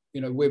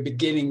we're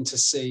beginning to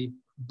see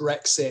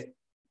Brexit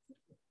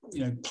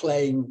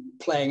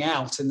playing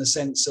out in the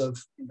sense of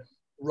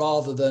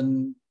rather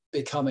than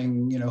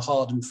becoming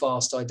hard and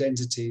fast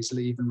identities,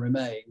 Leave and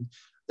Remain,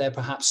 they're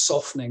perhaps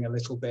softening a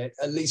little bit,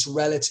 at least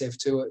relative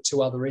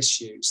to other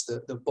issues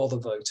that bother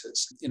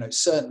voters.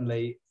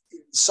 Certainly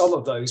some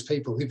of those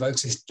people who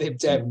voted Lib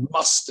Dem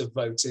must have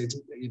voted,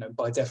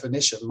 by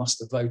definition, must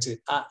have voted.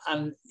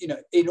 And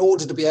in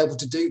order to be able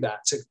to do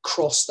that, to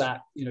cross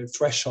that,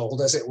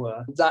 threshold, as it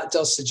were, that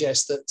does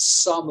suggest that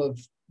some of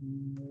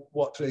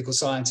what political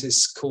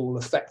scientists call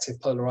effective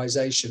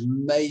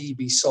polarization may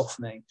be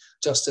softening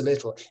just a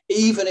little,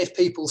 even if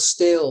people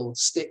still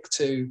stick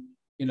to,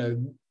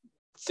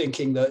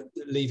 thinking that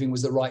leaving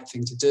was the right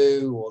thing to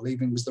do or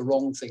leaving was the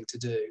wrong thing to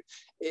do.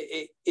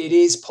 It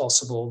is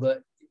possible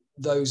that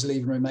those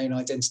Leave and Remain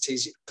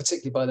identities,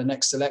 particularly by the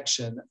next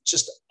election,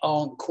 just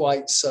aren't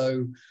quite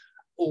so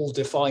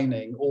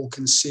all-defining,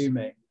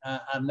 all-consuming,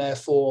 and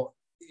therefore,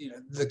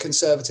 the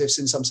Conservatives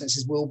in some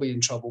senses will be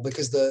in trouble,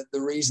 because the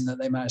reason that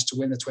they managed to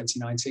win the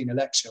 2019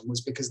 election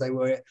was because they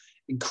were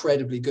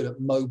incredibly good at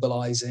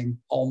mobilising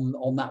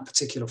on that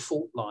particular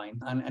fault line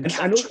and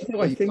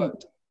capturing.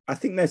 I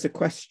think there's a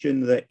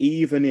question that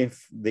even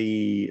if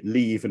the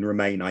Leave and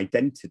Remain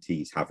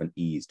identities haven't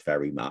eased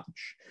very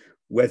much,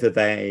 whether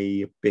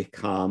they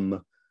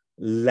become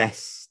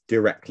less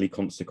directly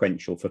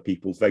consequential for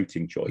people's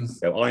voting choice.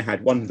 So I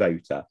had one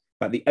voter,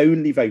 but the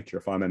only voter,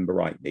 if I remember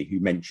rightly, who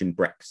mentioned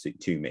Brexit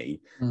to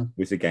me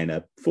was, again,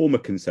 a former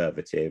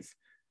Conservative,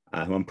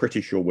 who I'm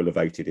pretty sure will have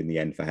voted in the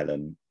end for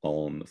Helen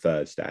on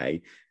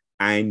Thursday.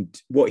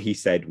 And what he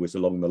said was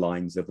along the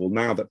lines of, well,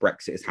 now that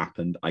Brexit has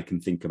happened, I can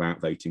think about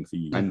voting for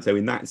you. And so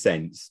in that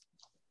sense,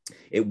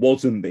 it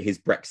wasn't that his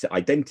Brexit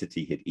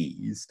identity had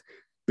eased,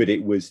 but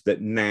it was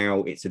that now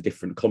it's a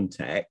different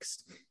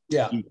context.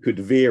 Yeah. He could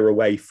veer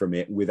away from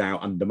it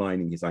without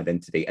undermining his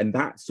identity. And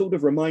that sort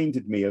of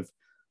reminded me of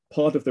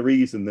part of the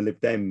reason the Lib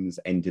Dems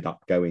ended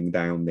up going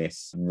down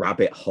this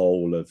rabbit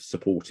hole of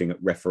supporting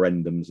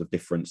referendums of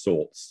different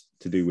sorts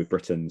to do with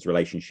Britain's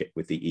relationship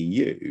with the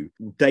EU.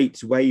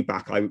 Dates way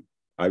back,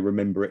 I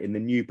remember it in the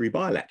Newbury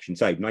by-election.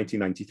 So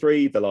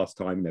 1993, the last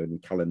time, in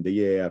the calendar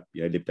year,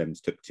 Lib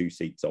Dems took 2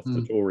 seats off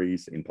the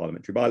Tories in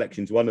parliamentary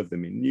by-elections, one of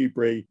them in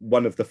Newbury.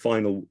 One of the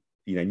final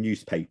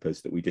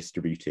newspapers that we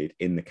distributed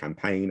in the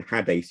campaign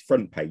had a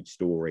front page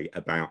story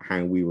about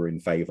how we were in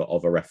favour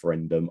of a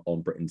referendum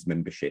on Britain's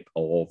membership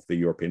of the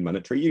European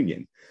Monetary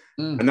Union.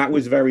 And that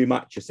was very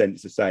much a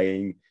sense of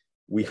saying,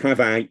 we have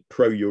our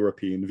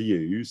pro-European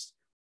views,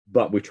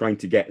 but we're trying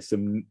to get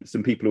some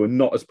people who are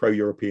not as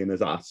pro-European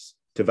as us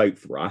to vote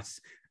for us.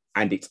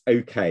 And it's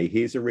okay,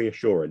 here's a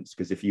reassurance,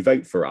 because if you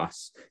vote for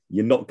us,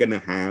 you're not going to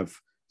have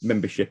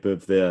membership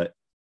of the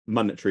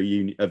monetary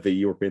union of the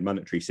European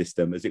monetary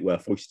system, as it were,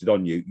 foisted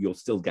on you. You'll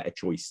still get a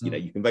choice.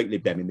 You can vote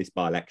Lib Dem in this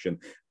by-election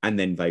and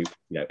then vote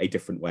a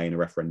different way in a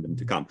referendum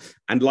to come.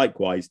 And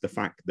likewise, the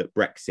fact that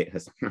Brexit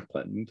has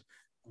happened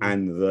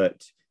and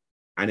that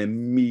an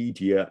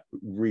immediate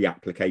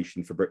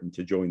reapplication for Britain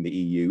to join the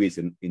EU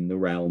isn't in the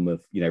realm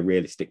of,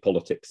 realistic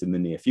politics in the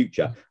near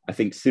future, I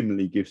think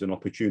similarly gives an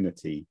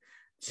opportunity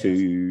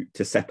to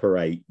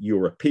separate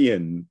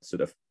European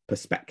sort of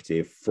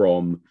perspective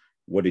from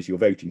what is your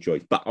voting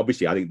choice. But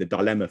obviously, I think the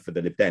dilemma for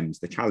the Lib Dems,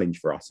 the challenge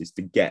for us, is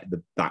to get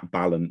that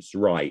balance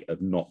right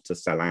of not to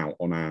sell out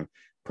on our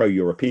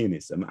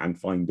pro-Europeanism and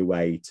find a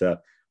way to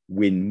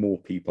win more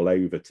people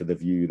over to the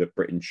view that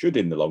Britain should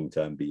in the long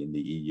term be in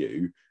the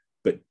EU,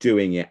 but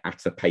doing it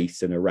at a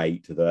pace and a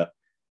rate that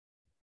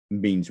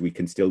means we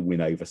can still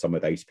win over some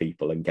of those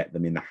people and get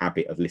them in the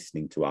habit of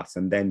listening to us,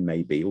 and then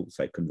maybe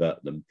also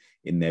convert them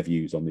in their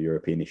views on the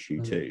European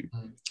issue too.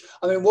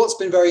 I mean, what's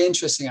been very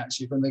interesting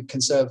actually from the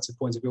Conservative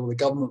point of view or the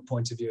government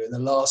point of view in the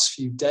last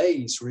few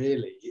days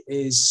really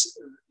is,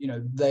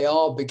 they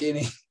are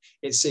beginning,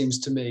 it seems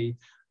to me,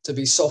 to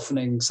be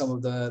softening some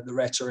of the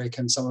rhetoric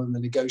and some of the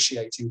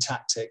negotiating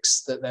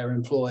tactics that they're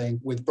employing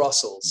with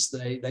Brussels.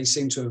 They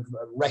seem to have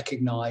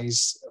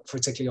recognised,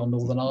 particularly on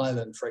Northern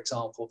Ireland, for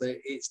example,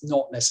 that it's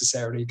not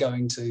necessarily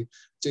going to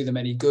do them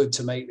any good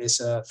to make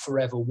this a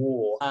forever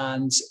war.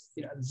 And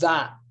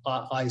that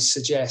I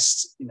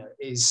suggest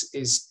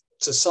is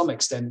to some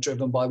extent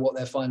driven by what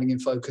they're finding in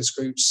focus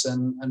groups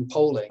and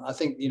polling. I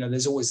think,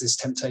 there's always this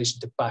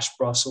temptation to bash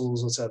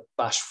Brussels or to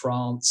bash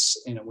France.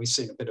 We've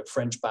seen a bit of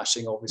French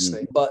bashing,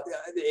 obviously, but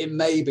it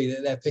may be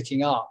that they're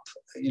picking up,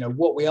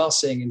 what we are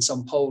seeing in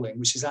some polling,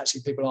 which is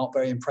actually people aren't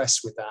very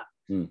impressed with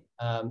that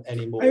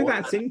anymore. Oh,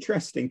 that's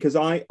interesting, because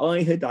I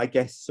had, I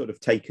guess, sort of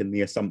taken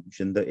the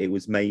assumption that it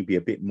was maybe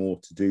a bit more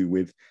to do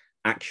with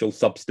actual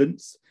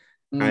substance,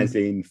 as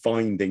in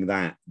finding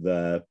that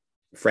the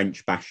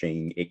French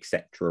bashing,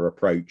 etc.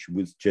 approach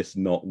was just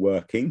not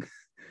working.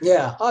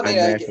 Yeah, I mean,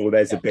 and therefore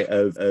there's a bit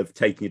of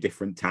taking a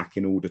different tack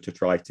in order to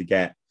try to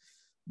get,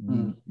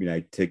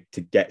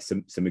 to get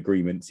some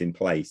agreements in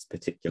place,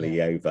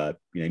 particularly over,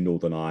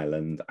 Northern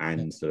Ireland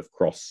and sort of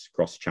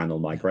cross-channel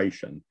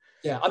migration.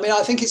 Yeah, I mean,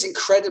 I think it's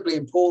incredibly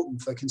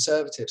important for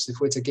Conservatives, if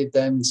we're to give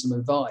them some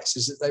advice,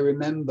 is that they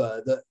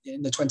remember that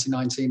in the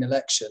 2019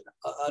 election,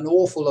 an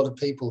awful lot of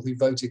people who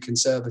voted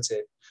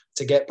Conservative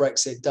to get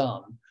Brexit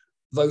done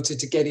voted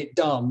to get it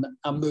done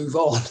and move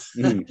on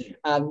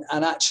and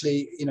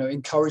actually,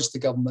 encourage the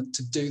government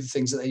to do the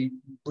things that they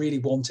really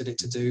wanted it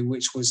to do,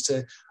 which was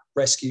to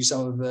rescue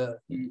some of the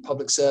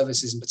public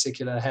services, in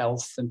particular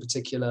health, in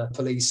particular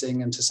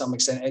policing, and to some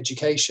extent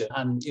education.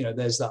 And,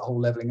 there's that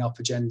whole levelling up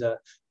agenda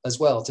as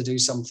well, to do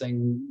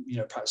something,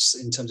 perhaps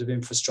in terms of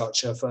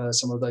infrastructure for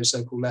some of those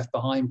so-called left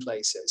behind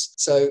places.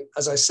 So,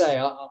 as I say,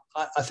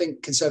 I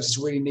think Conservatives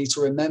really need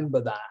to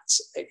remember that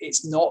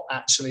it's not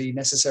actually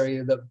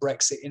necessary that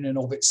Brexit in and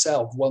of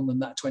itself won them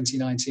that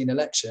 2019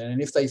 election.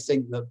 And if they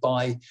think that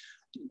by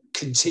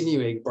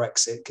continuing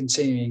Brexit,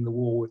 continuing the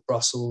war with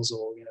Brussels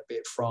or, be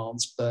it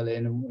France,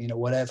 Berlin, and,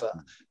 whatever,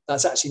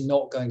 that's actually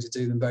not going to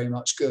do them very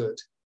much good.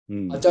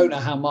 I don't know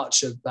how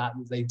much of that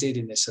they did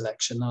in this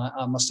election.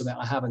 I must admit,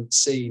 I haven't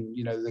seen,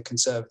 the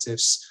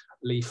Conservatives'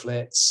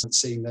 leaflets and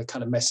seen the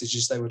kind of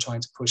messages they were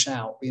trying to push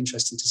out. It'd be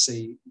interesting to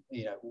see,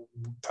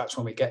 perhaps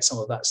when we get some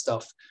of that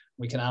stuff,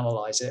 we can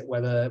analyse it,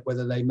 whether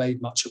they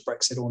made much of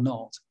Brexit or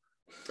not.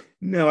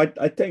 No,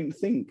 I don't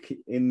think,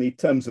 in the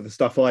terms of the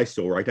stuff I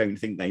saw, I don't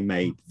think they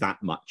made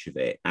that much of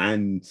it.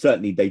 And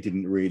certainly they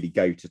didn't really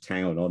go to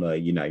town on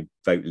a,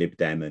 vote Lib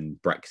Dem and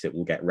Brexit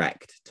will get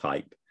wrecked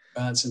type.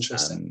 That's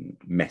interesting.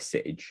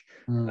 Message.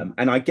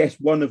 And I guess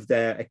one of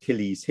their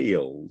Achilles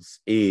heels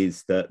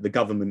is that the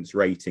government's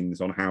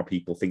ratings on how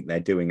people think they're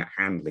doing at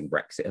handling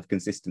Brexit have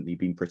consistently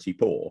been pretty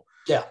poor.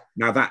 Yeah.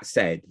 Now, that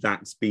said,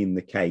 that's been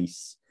the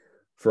case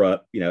for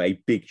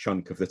a big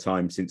chunk of the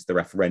time since the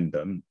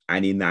referendum.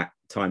 And in that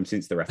time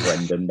since the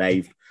referendum,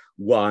 they've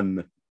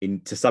won,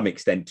 to some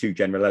extent, 2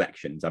 general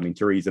elections. I mean,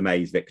 Theresa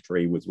May's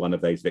victory was one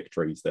of those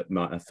victories that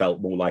might have felt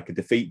more like a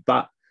defeat,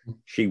 but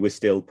she was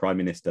still Prime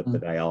Minister the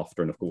day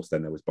after. And of course,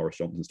 then there was Boris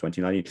Johnson's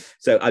 2019.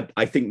 So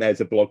I think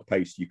there's a blog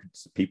post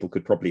people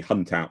could probably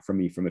hunt out from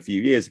me from a few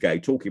years ago,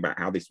 talking about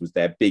how this was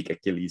their big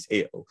Achilles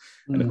heel.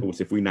 And of course,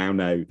 if we now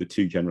know the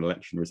 2 general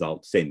election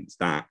results since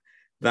that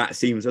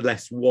seems a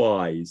less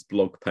wise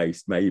blog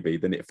post maybe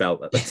than it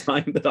felt at the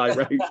time that I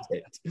wrote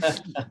it.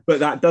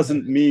 But that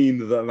doesn't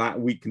mean that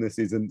weakness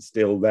isn't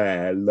still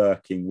there,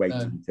 lurking,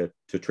 waiting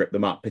to trip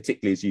them up,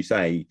 particularly, as you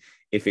say,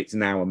 if it's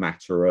now a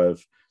matter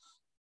of,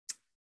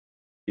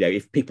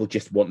 if people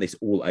just want this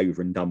all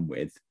over and done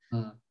with,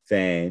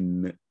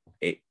 then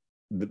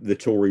the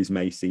Tories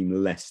may seem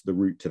less the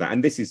route to that.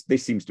 And this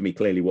seems to me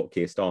clearly what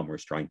Keir Starmer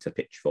is trying to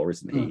pitch for,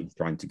 isn't he? He's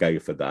trying to go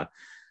for the,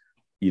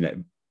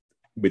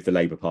 with the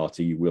Labour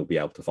Party, you will be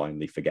able to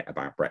finally forget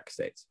about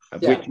Brexit,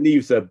 which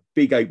leaves a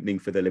big opening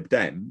for the Lib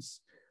Dems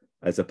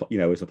as a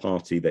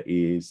party that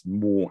is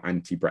more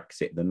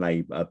anti-Brexit than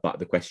Labour. But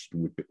the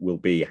question will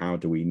be, how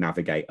do we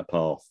navigate a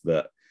path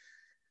that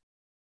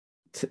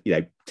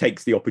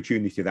takes the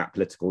opportunity of that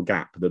political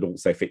gap that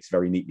also fits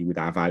very neatly with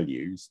our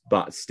values,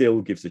 but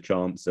still gives a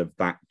chance of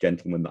that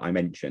gentleman that I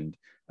mentioned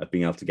of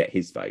being able to get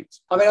his vote?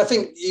 I mean, I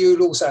think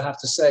you'd also have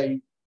to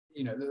say,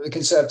 the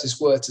Conservatives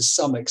were to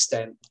some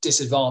extent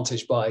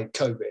disadvantaged by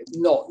COVID,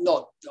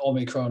 not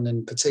Omicron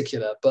in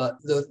particular, but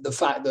the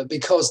fact that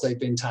because they've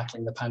been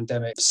tackling the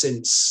pandemic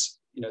since,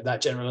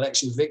 that general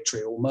election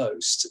victory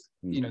almost,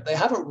 they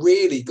haven't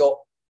really got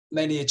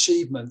many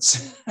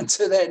achievements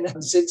to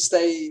then since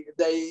they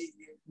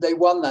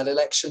won that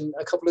election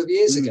a couple of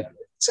years ago.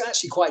 It's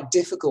actually quite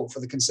difficult for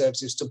the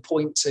Conservatives to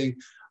point to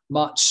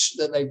much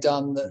that they've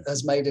done that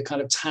has made a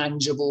kind of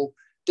tangible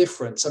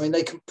difference. I mean,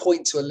 they can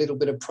point to a little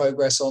bit of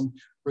progress on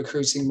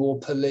recruiting more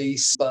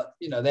police, but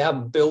they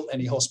haven't built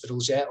any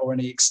hospitals yet, or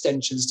any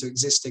extensions to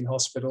existing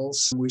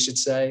hospitals, we should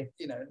say.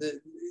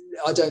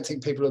 I don't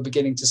think people are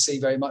beginning to see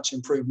very much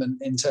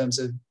improvement in terms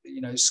of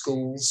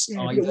schools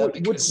either.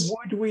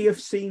 Would we have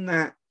seen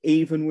that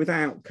even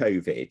without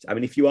COVID? I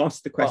mean, if you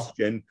ask the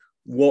question,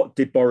 what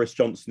did Boris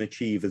Johnson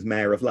achieve as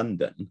Mayor of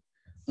London?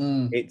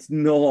 It's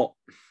not.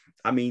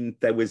 I mean,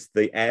 there was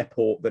the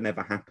airport that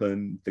never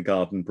happened, the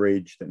Garden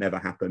Bridge that never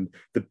happened.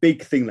 The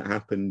big thing that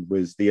happened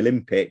was the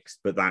Olympics,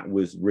 but that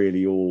was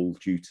really all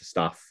due to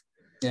stuff.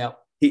 Yeah.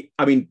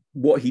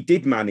 What he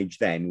did manage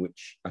then,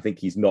 which I think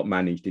he's not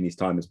managed in his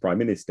time as Prime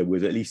Minister,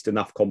 was at least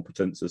enough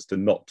competence as to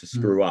not to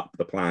screw up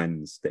the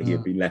plans that he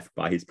had been left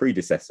by his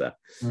predecessor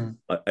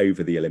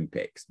over the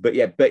Olympics. But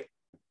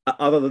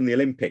other than the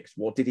Olympics,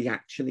 what did he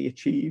actually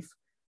achieve?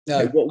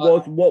 No,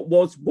 what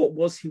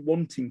was he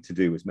wanting to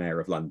do as Mayor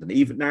of London?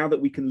 Even now that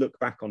we can look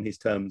back on his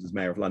terms as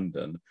Mayor of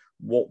London,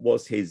 what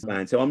was his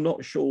plan? So I'm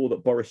not sure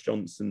that Boris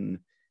Johnson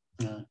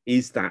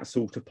is that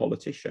sort of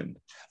politician.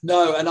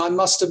 No, and I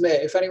must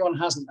admit, if anyone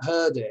hasn't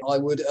heard it, I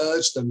would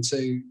urge them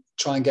to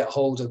try and get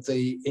hold of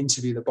the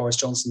interview that Boris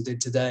Johnson did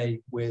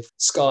today with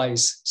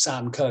Sky's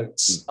Sam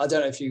Coates. I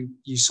don't know if you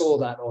saw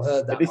that or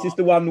heard that. This is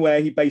the one where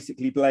he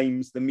basically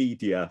blames the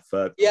media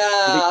for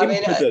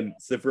the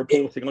impotence of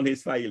reporting on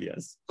his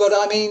failures. But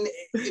I mean,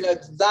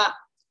 that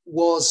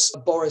was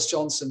Boris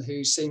Johnson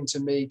who seemed to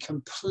me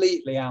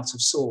completely out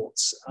of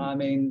sorts. I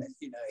mean,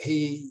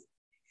 he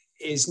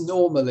is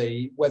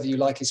normally, whether you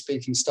like his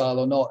speaking style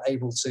or not,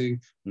 able to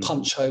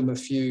punch home a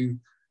few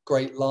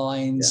great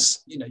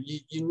lines.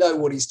 You know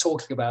what he's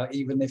talking about,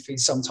 even if he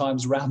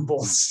sometimes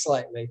rambles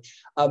slightly.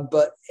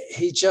 But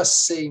he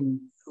just seemed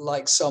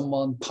like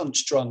someone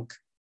punch drunk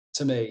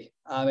to me.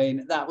 I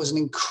mean, that was an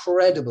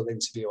incredible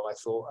interview, I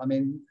thought. I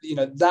mean,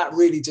 that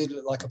really did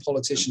look like a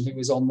politician who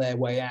was on their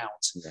way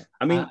out. Yeah.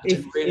 I mean,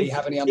 didn't really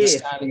have any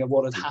understanding of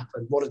what had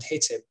happened, what had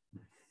hit him.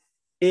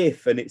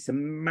 And it's a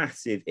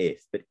massive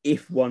if, but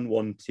if one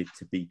wanted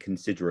to be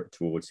considerate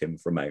towards him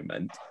for a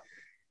moment,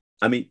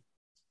 I mean,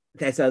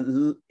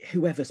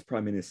 whoever's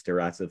Prime Minister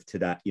as of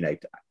today,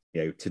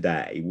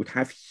 today would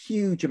have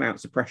huge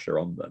amounts of pressure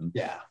on them.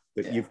 Yeah.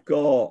 But you've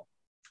got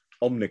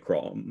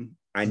Omicron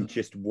and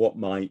just what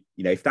might,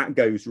 if that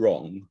goes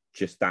wrong,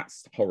 just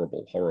that's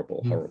horrible.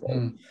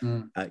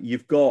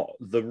 You've got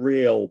the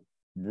real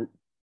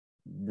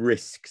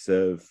risks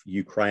of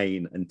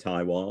Ukraine and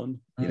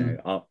Taiwan,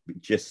 are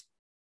just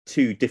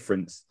two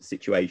different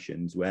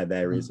situations where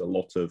there is a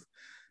lot of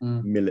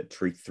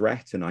military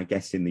threat. And I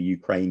guess in the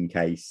Ukraine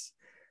case,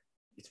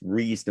 it's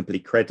reasonably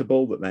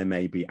credible that there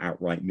may be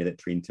outright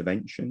military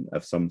intervention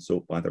of some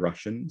sort by the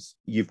Russians.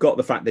 You've got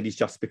the fact that he's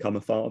just become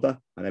a father.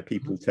 I know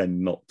people tend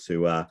not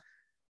to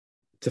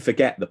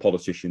forget that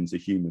politicians are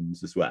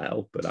humans as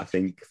well. But I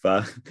think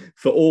for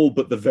all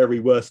but the very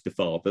worst of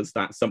fathers,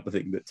 that's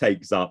something that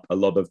takes up a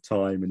lot of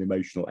time and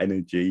emotional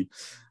energy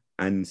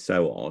and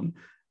so on.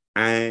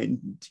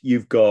 And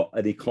you've got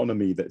an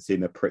economy that's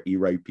in a pretty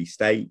ropey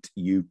state.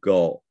 You've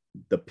got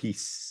the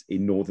peace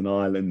in Northern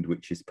Ireland,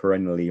 which is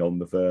perennially on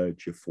the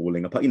verge of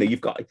falling apart.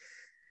 You've got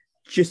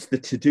just the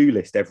to-do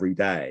list every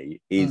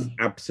day is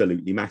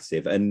absolutely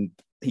massive. And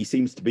he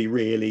seems to be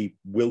really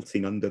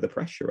wilting under the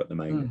pressure at the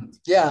moment.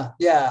 Yeah.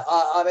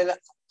 I mean,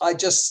 I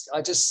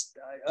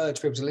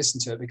urge people to listen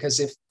to it, because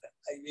if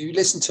you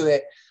listen to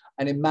it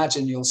and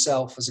imagine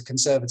yourself as a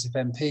Conservative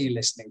MP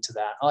listening to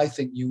that, I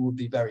think you would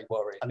be very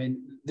worried. I mean,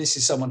 this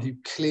is someone who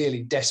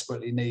clearly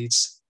desperately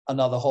needs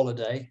another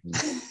holiday.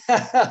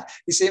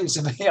 He seems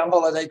to be on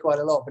holiday quite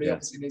a lot, but he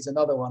obviously needs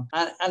another one.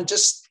 And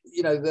just,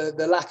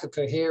 the lack of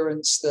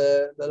coherence,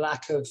 the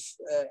lack of,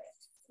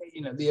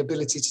 the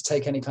ability to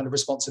take any kind of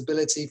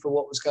responsibility for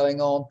what was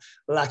going on,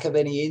 the lack of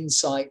any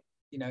insight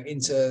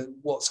into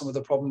what some of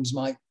the problems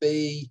might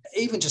be.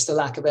 Even just the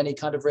lack of any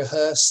kind of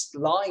rehearsed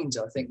lines,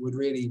 I think, would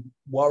really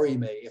worry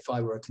me if I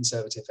were a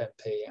Conservative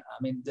MP.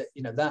 I mean,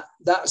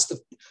 that's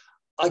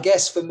I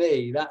guess for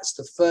me, that's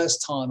the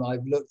first time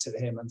I've looked at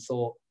him and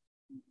thought,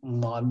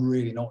 I'm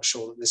really not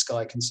sure that this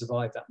guy can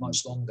survive that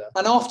much longer.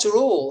 And after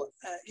all,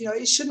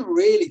 it shouldn't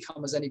really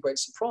come as any great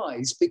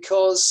surprise,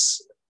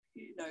 because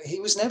he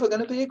was never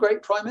going to be a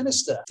great prime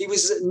minister. He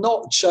was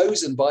not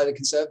chosen by the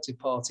Conservative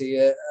Party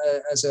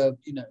as a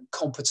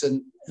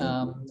competent,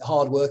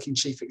 hard-working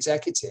chief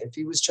executive.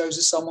 He was chosen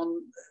as someone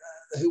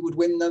who would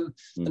win them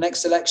the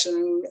next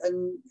election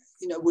and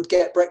would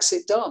get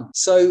Brexit done.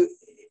 So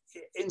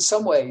in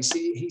some ways,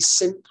 he's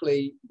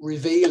simply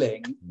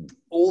revealing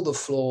all the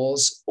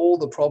flaws, all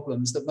the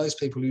problems that most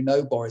people who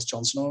know Boris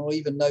Johnson or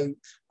even know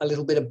a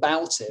little bit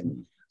about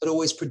him had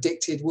always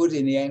predicted would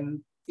in the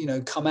end,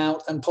 come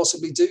out and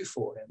possibly do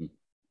for him.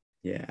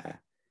 Yeah.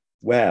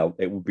 Well,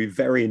 it will be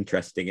very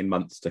interesting in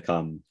months to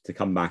come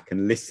back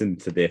and listen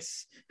to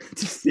this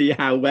to see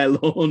how well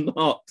or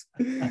not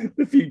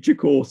the future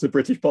course of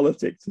British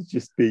politics has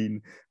just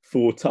been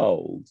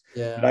foretold.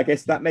 Yeah. But I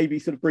guess that maybe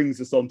sort of brings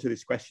us on to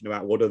this question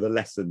about what are the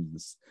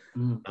lessons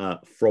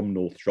from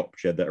North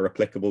Shropshire that are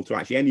applicable to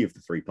actually any of the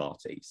three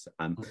parties.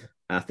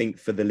 I think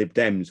for the Lib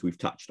Dems, we've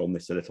touched on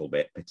this a little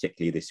bit,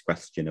 particularly this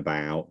question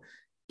about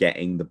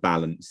getting the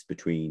balance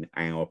between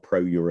our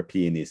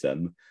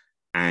pro-Europeanism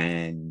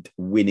and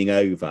winning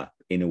over,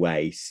 in a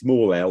way,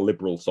 small L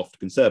liberal soft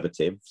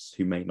conservatives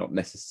who may not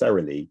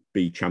necessarily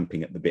be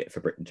champing at the bit for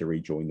Britain to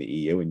rejoin the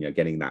EU, and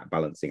getting that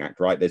balancing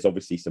act right. There's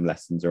obviously some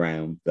lessons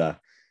around the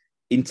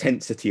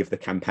intensity of the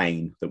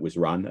campaign that was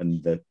run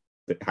and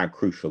how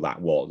crucial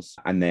that was,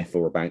 and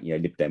therefore about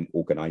Lib Dem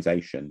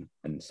organisation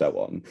and so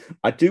on.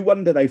 I do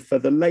wonder though, for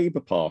the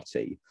Labour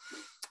Party,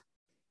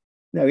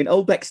 in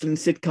Old Bexley and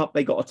Sidcup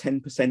they got a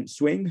 10%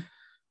 swing.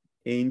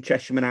 In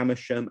Chesham and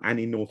Amersham and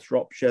in North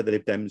Shropshire, the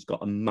Lib Dems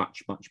got a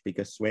much, much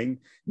bigger swing.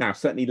 Now,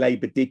 certainly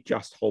Labour did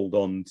just hold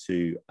on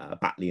to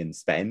Batley and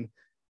Spen,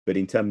 but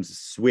in terms of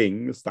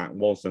swings, that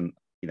wasn't,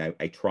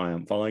 a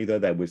triumph either.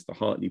 There was the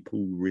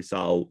Hartlepool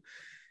result.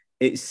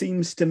 It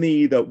seems to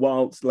me that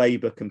whilst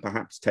Labour can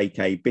perhaps take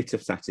a bit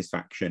of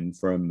satisfaction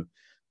from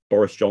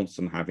Boris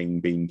Johnson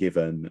having been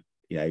given,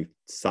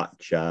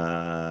 such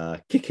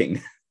a kicking,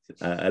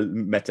 a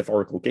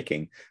metaphorical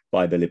kicking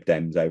by the Lib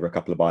Dems over a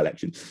couple of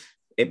by-elections,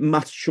 it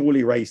must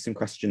surely raise some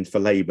questions for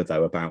Labour,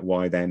 though, about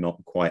why they're not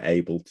quite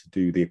able to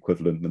do the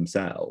equivalent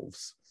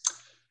themselves.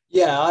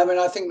 Yeah,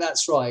 I think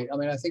that's right.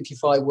 I think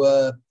if I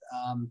were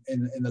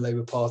in the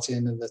Labour Party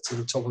and to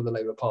the top of the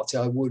Labour Party,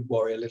 I would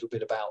worry a little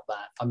bit about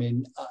that.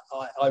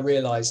 I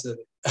realise that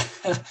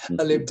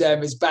a Lib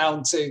Dem is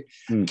bound to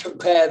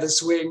compare the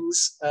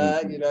swings.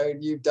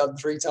 You've done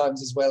 3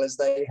 times as well as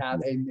they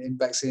have in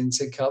Bexley and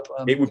Sidcup.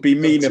 It would be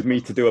mean of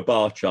me to do a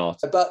bar chart.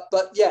 But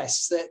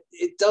yes,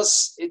 it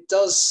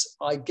does.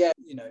 I get,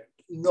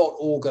 not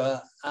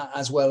augur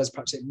as well as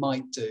perhaps it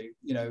might do.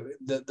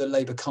 The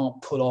Labour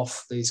can't pull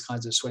off these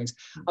kinds of swings.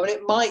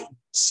 It might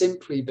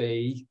simply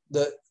be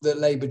that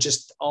Labour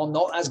just are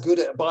not as good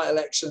at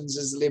by-elections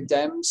as the Lib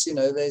Dems.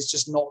 There's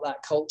just not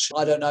that culture.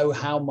 I don't know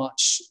how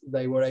much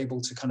they were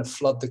able to kind of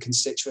flood the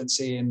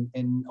constituency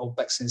in Old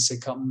Bexley and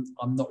Sidcup.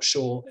 I'm not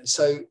sure.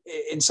 So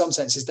in some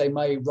senses, they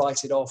may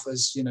write it off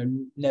as,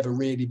 never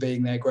really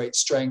being their great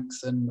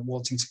strength and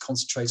wanting to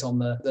concentrate on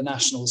the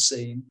national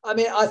scene.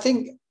 I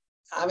think,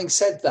 having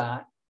said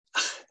that,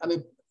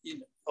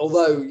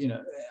 although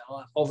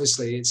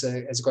obviously it's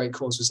a great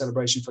cause for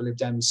celebration for Lib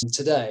Dems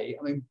today.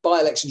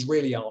 By-elections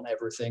really aren't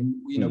everything.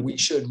 We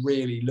should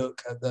really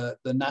look at the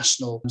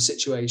national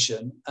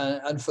situation,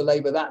 and for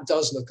Labour that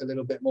does look a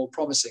little bit more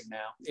promising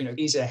now.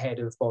 He's ahead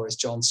of Boris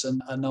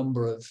Johnson a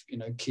number of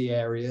key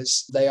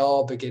areas. They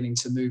are beginning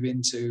to move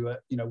into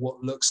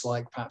what looks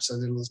like perhaps a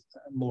little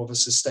more of a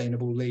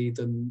sustainable lead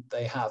than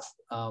they have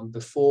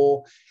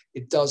before.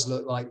 It does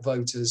look like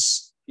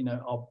voters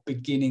are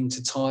beginning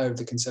to tire of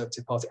the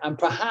Conservative Party, and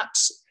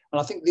perhaps, and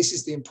I think this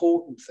is the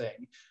important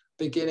thing,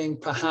 beginning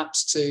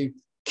perhaps to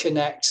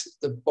connect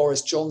the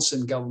Boris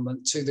Johnson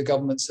government to the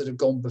governments that have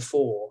gone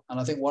before. And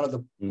I think one of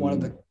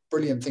the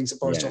brilliant things that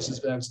Boris Johnson has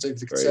been able to do for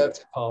the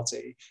Conservative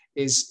Party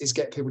is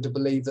get people to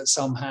believe that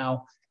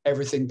somehow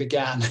everything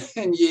began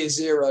in year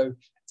 0,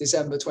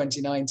 December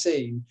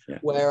 2019,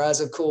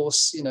 whereas of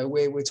course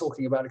we're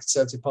talking about a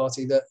Conservative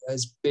Party that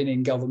has been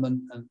in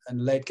government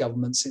and led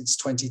government since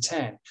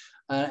 2010.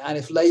 And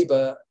if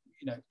Labour,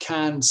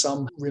 can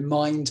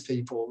remind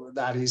people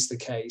that is the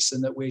case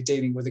and that we're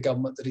dealing with a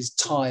government that is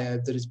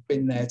tired, that has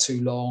been there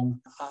too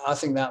long, I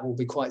think that will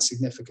be quite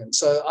significant.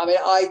 So,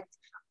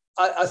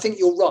 I think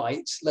you're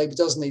right. Labour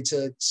does need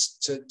to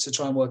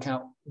try and work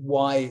out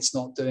why it's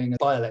not doing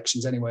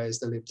by-elections anyway as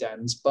the Lib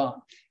Dems, but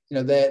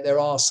there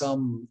are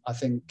some, I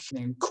think,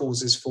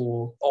 causes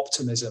for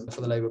optimism for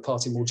the Labour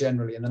Party more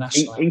generally in the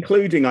national,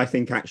 including, I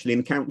think, actually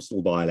in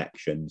council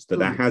by-elections, that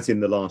there has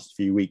in the last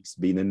few weeks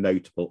been a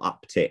notable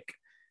uptick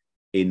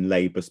in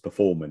Labour's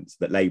performance.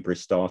 That Labour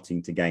is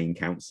starting to gain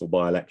council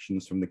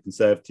by-elections from the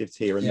Conservatives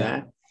here and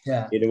there,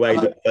 in a way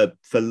that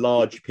for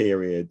large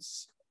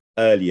periods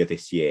earlier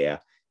this year,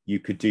 you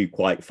could do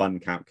quite fun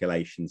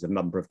calculations of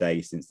number of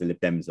days since the Lib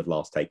Dems have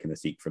last taken a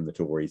seat from the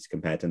Tories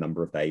compared to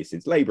number of days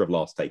since Labour have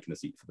last taken a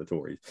seat for the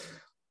Tories.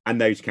 And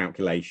those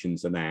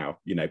calculations are now,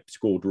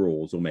 score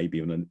draws or maybe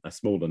even a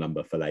smaller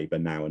number for Labour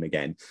now and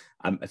again.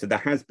 So there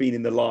has been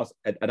in the last,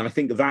 and I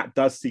think that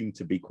does seem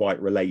to be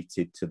quite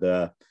related to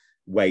the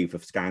wave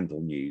of scandal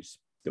news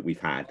that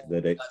we've had.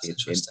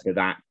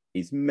 That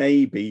is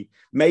maybe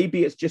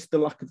it's just the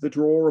luck of the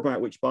draw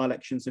about which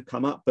by-elections have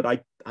come up,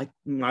 but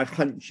my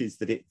hunch is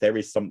that there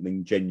is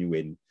something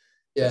genuine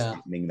that's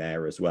happening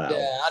there as well.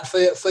 Yeah,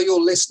 and for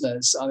your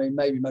listeners, I mean,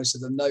 maybe most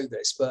of them know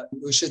this, but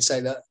we should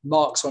say that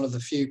Mark's one of the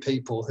few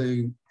people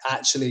who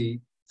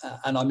actually,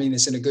 and I mean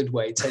this in a good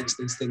way, takes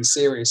these things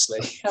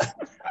seriously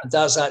and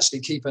does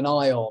actually keep an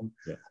eye on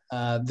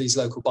these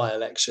local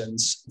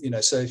by-elections.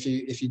 So if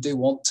you do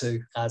want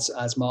to,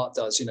 as Mark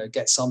does,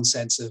 get some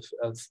sense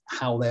of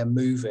how they're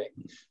moving,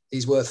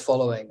 he's worth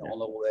following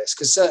on all this.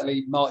 Because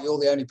certainly, Mark, you're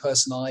the only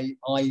person I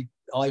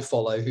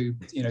follow who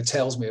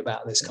tells me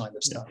about this kind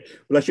of stuff.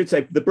 Well, I should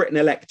say the Britain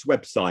Elect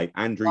website,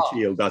 Andrew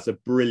Teal does a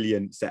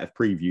brilliant set of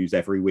previews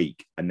every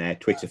week, and their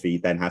Twitter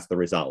feed then has the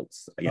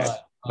results.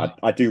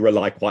 I do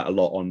rely quite a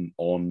lot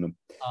on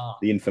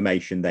the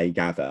information they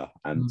gather,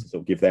 and to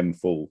sort of give them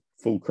full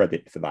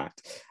credit for that.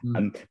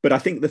 But I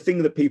think the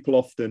thing that people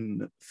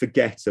often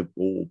forget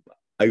or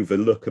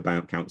overlook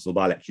about council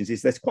by-elections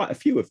is there's quite a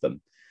few of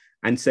them.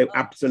 And so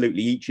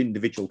absolutely each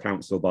individual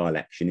council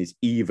by-election is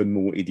even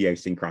more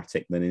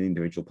idiosyncratic than an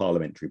individual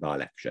parliamentary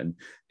by-election.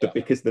 But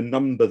because the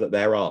number that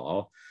there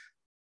are,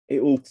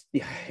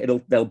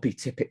 there'll be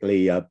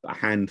typically a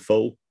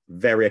handful.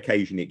 Very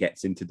occasionally it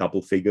gets into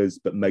double figures,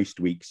 but most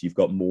weeks you've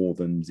got more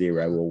than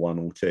 0 or 1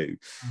 or 2.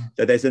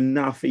 So there's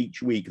enough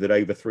each week that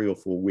over 3 or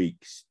 4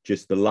 weeks,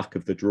 just the luck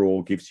of the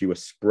draw gives you a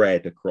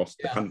spread across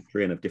the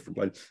country and of different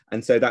places.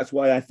 And so that's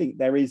why I think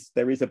there is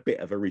a bit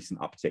of a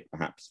recent uptick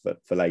perhaps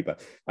for Labour.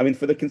 I mean,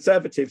 for the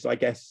Conservatives, I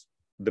guess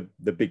the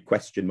big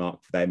question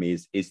mark for them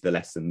is the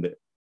lesson that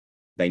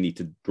they need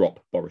to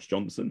drop Boris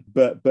Johnson.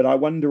 But I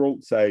wonder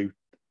also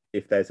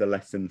if there's a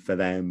lesson for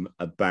them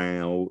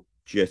about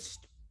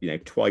just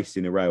twice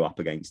in a row up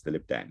against the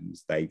Lib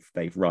Dems,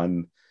 they've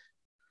run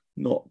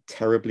not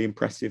terribly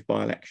impressive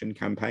by-election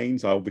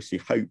campaigns. I obviously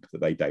hope that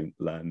they don't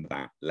learn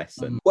that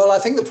lesson. Well, I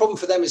think the problem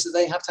for them is that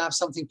they have to have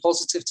something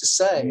positive to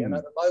say, and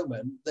at the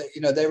moment,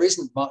 there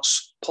isn't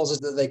much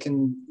positive that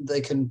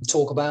they can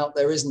talk about.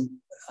 There isn't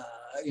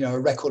a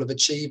record of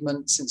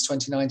achievement since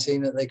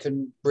 2019 that they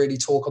can really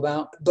talk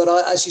about. But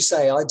as you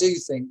say, I do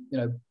think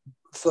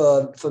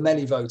for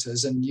many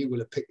voters, and you will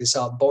have picked this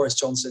up, Boris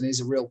Johnson is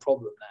a real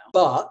problem now.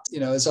 But,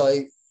 as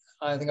I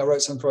think I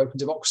wrote something for Open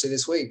Democracy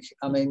this week,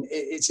 I mean,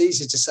 it's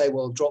easy to say,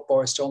 well, drop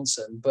Boris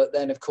Johnson. But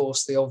then, of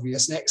course, the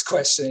obvious next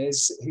question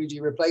is, who do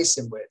you replace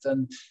him with?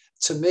 And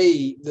to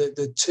me,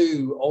 the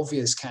two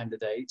obvious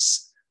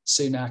candidates,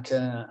 Sunak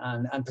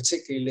and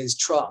particularly Liz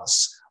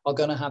Truss, are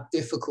going to have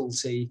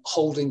difficulty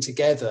holding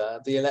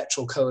together the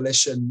electoral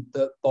coalition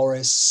that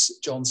Boris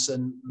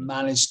Johnson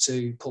managed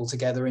to pull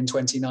together in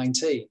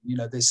 2019.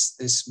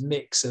 This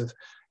mix of,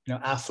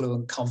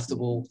 affluent,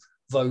 comfortable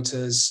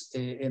voters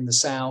in the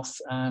south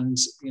and,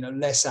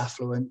 less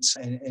affluent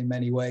in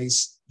many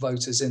ways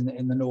voters in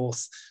the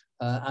north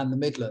and the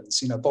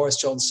Midlands. Boris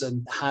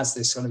Johnson has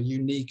this kind of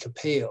unique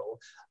appeal,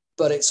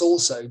 but it's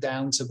also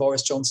down to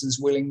Boris Johnson's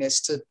willingness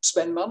to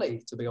spend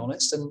money, to be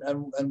honest, and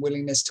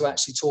willingness to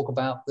actually talk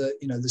about the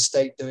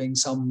state doing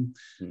some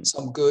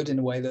good in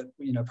a way that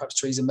perhaps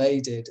Theresa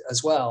May did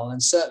as well.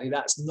 And certainly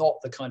that's not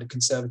the kind of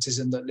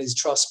conservatism that Liz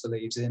Truss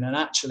believes in. And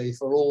actually,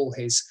 for all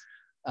his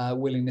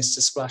willingness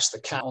to splash the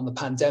cat on the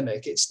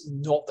pandemic, it's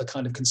not the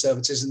kind of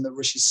conservatism that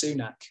Rishi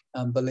Sunak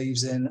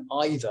believes in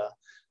either.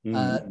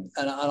 And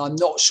I'm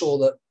not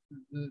sure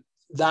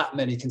that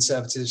many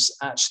Conservatives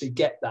actually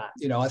get that.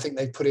 I think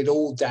they put it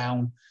all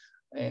down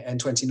in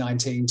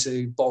 2019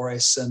 to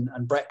Boris and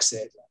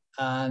Brexit,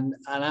 and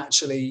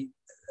actually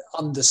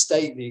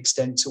understate the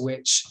extent to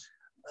which,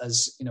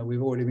 as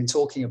we've already been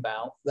talking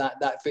about,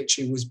 that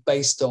victory was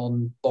based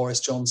on Boris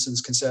Johnson's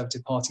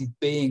Conservative Party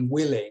being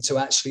willing to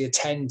actually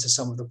attend to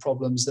some of the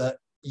problems that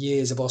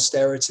years of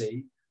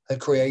austerity had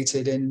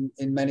created in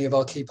many of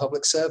our key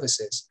public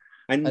services.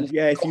 And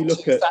if you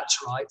look at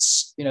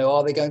Thatcherites,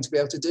 are they going to be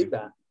able to do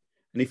that?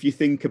 And if you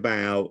think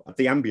about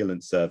the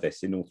ambulance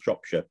service in North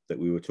Shropshire that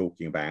we were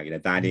talking about,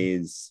 that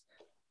is,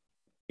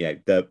 a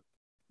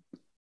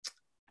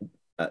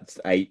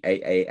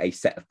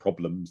set of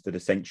problems that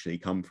essentially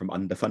come from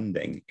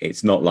underfunding.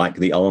 It's not like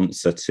the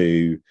answer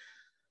to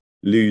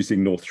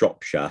losing North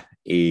Shropshire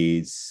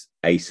is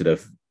a sort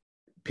of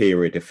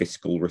period of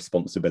fiscal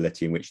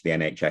responsibility in which the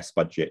NHS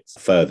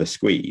budget's further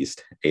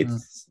squeezed.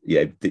 It's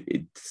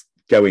it's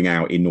going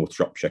out in North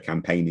Shropshire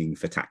campaigning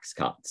for tax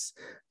cuts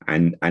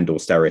and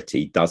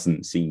austerity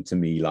doesn't seem to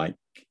me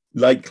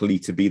likely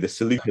to be the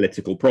solution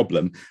political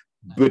problem,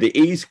 but it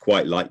is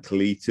quite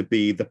likely to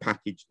be the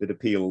package that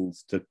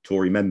appeals to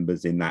Tory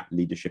members in that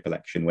leadership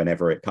election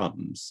whenever it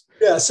comes.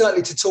 Yeah,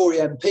 certainly to Tory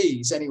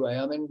MPs anyway.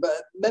 I mean,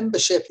 but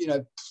membership,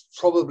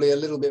 probably a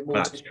little bit more.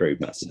 That's true.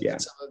 Than some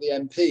of the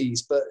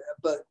MPs, but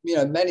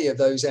many of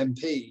those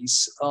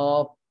MPs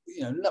are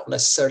not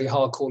necessarily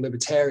hardcore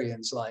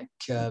libertarians like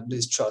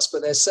Liz Truss,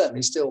 but they're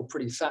certainly still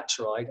pretty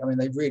Thatcherite. I mean,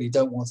 they really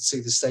don't want to see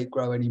the state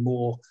grow any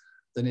more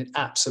than it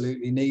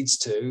absolutely needs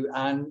to.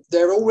 And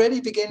they're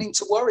already beginning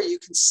to worry, you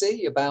can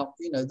see, about,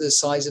 the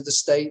size of the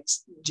state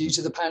due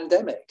to the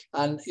pandemic.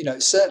 And,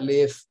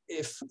 certainly if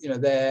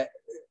their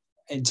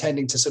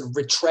intending to sort of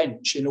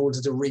retrench in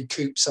order to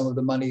recoup some of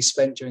the money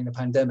spent during the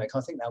pandemic,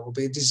 I think that will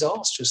be a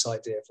disastrous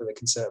idea for the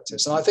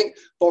Conservatives. And I think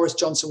Boris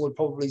Johnson would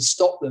probably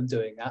stop them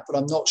doing that, but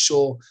I'm not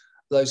sure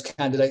those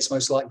candidates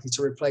most likely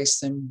to replace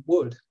them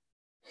would.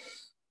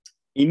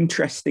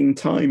 Interesting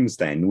times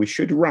then. We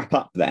should wrap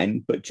up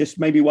then, but just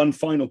maybe one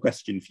final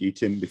question for you,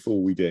 Tim,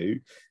 before we do.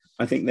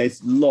 I think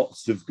there's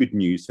lots of good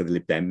news for the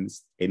Lib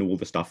Dems in all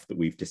the stuff that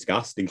we've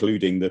discussed,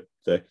 including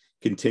the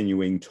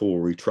continuing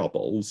Tory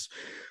troubles.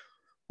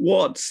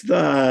 What's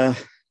the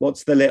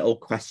little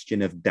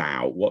question of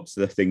doubt? What's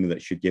the thing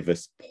that should give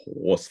us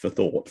pause for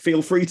thought?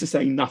 Feel free to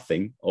say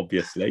nothing,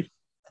 obviously.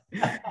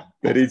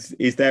 But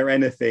is there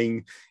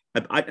anything?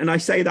 And I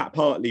say that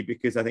partly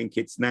because I think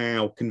it's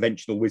now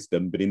conventional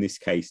wisdom, but in this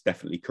case,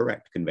 definitely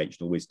correct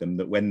conventional wisdom,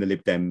 that when the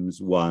Lib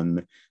Dems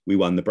won, we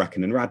won the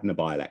Brecon and Radnor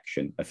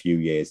by-election a few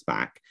years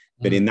back.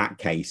 But in that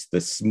case, the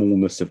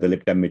smallness of the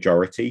Lib Dem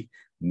majority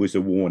was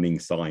a warning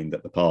sign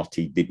that the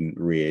party didn't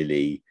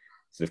really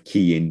sort of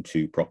key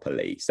into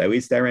properly. So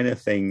is there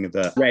anything,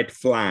 the red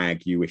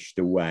flag you wish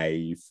to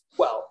wave?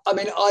 Well, I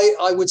mean,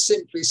 I would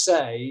simply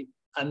say,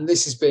 and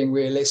this is being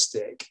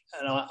realistic,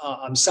 and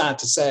I'm sad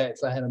to say it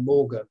for Helen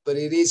Morgan, but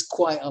it is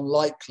quite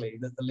unlikely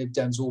that the Lib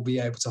Dems will be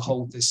able to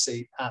hold this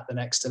seat at the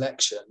next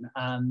election.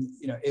 And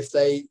if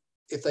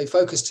they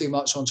focus too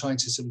much on trying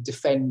to sort of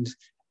defend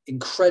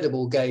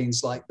incredible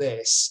gains like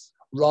this,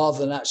 rather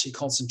than actually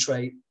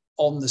concentrate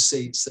on the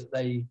seats that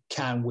they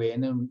can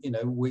win, and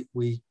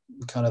we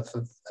kind of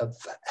have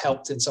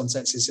helped in some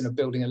senses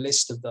building a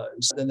list of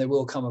those, then they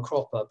will come a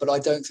cropper. But I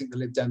don't think the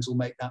Lib Dems will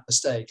make that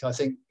mistake. I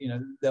think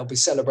they'll be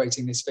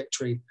celebrating this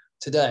victory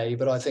today,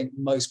 but I think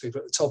most people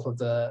at the top of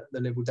the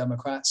Liberal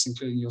Democrats,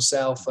 including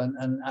yourself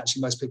and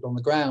actually most people on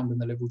the ground in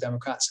the Liberal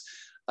Democrats,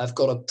 have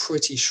got a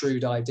pretty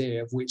shrewd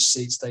idea of which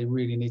seats they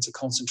really need to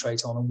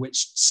concentrate on and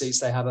which seats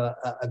they have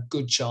a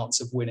good chance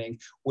of winning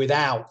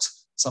without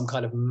some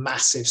kind of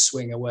massive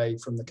swing away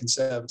from the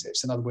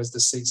Conservatives. In other words, the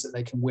seats that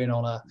they can win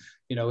on a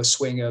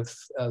swing of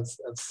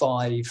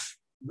 5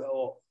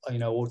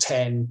 or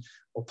 10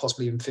 or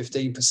possibly even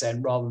 15%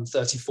 rather than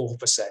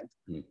 34%.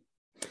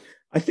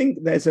 I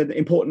think there's an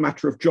important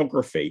matter of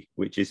geography,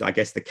 which is, I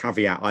guess, the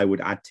caveat I would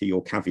add to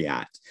your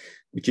caveat,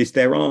 which is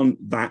there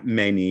aren't that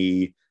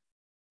many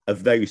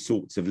of those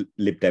sorts of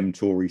Lib Dem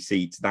Tory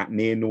seats that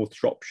near North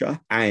Shropshire.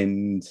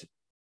 And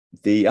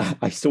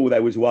I saw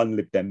there was one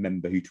Lib Dem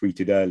member who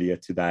tweeted earlier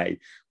today,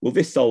 well,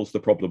 this solves the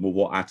problem of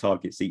what our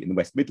target seat in the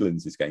West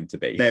Midlands is going to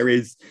be. There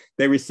is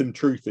some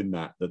truth in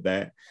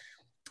that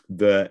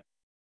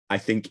I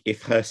think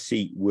if her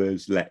seat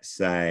was, let's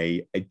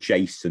say,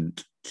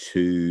 adjacent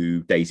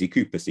to Daisy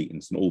Cooper's seat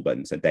in St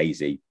Albans, and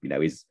Daisy,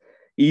 is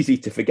easy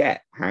to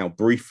forget how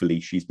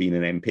briefly she's been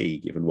an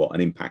MP, given what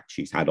an impact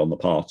she's had on the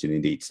party and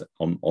indeed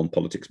on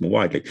politics more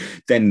widely,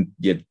 then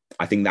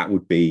I think that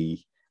would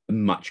be a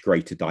much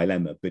greater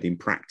dilemma. But in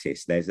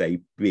practice, there's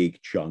a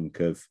big chunk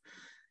of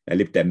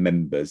Lib Dem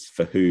members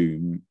for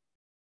whom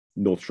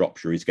North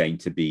Shropshire is going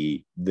to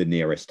be the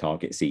nearest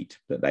target seat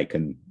that they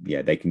can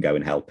go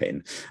and help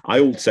in. I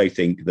also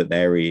think that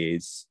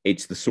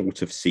it's the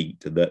sort of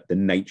seat that the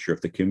nature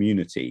of the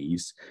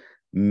communities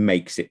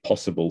makes it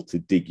possible to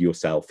dig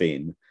yourself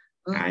in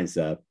as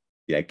a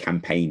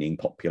campaigning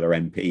popular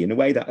MP in a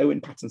way that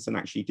Owen Pattinson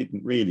actually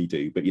didn't really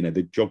do. But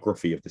the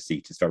geography of the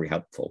seat is very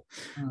helpful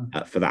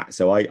for that.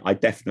 So I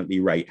definitely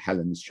rate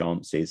Helen's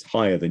chances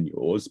higher than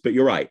yours. But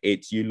you're right.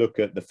 You look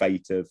at the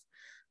fate of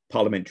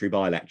parliamentary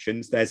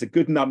by-elections. There's a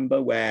good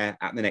number where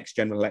at the next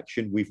general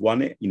election we've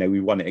won it. We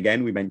won it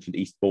again. We mentioned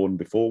Eastbourne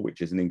before,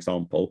 which is an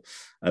example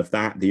of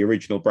that. The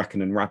original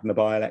Brecon and Radnor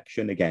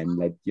by-election, again,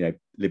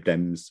 Lib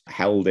Dems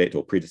held it,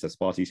 or predecessor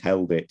parties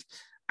held it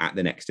at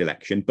the next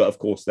election. But of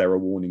course, there are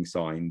warning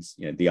signs,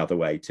 the other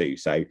way too.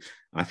 So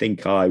I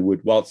think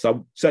whilst I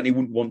certainly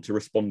wouldn't want to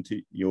respond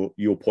to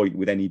your point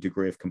with any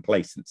degree of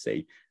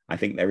complacency, I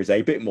think there is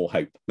a bit more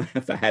hope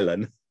for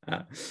Helen,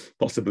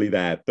 possibly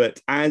there. But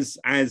as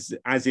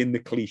in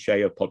the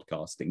cliche of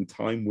podcasting,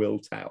 time will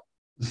tell.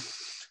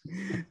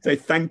 So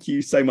thank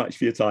you so much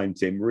for your time,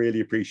 Tim. Really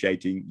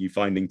appreciating you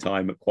finding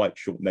time at quite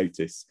short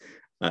notice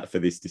for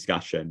this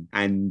discussion.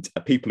 And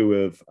people who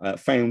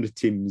have found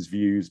Tim's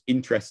views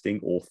interesting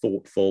or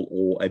thoughtful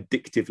or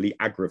addictively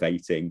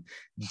aggravating,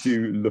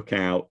 do look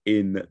out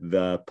in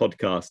the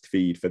podcast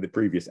feed for the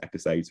previous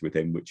episodes with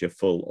him, which are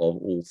full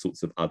of all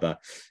sorts of other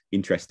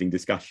interesting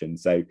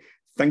discussions. So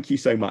thank you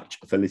so much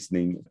for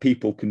listening.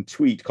 People can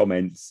tweet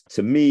comments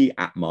to me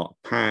at Mark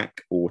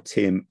Pack or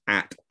Tim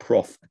at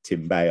Prof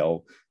Tim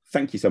Bale.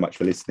 Thank you so much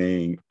for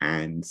listening,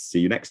 and see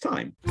you next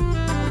time.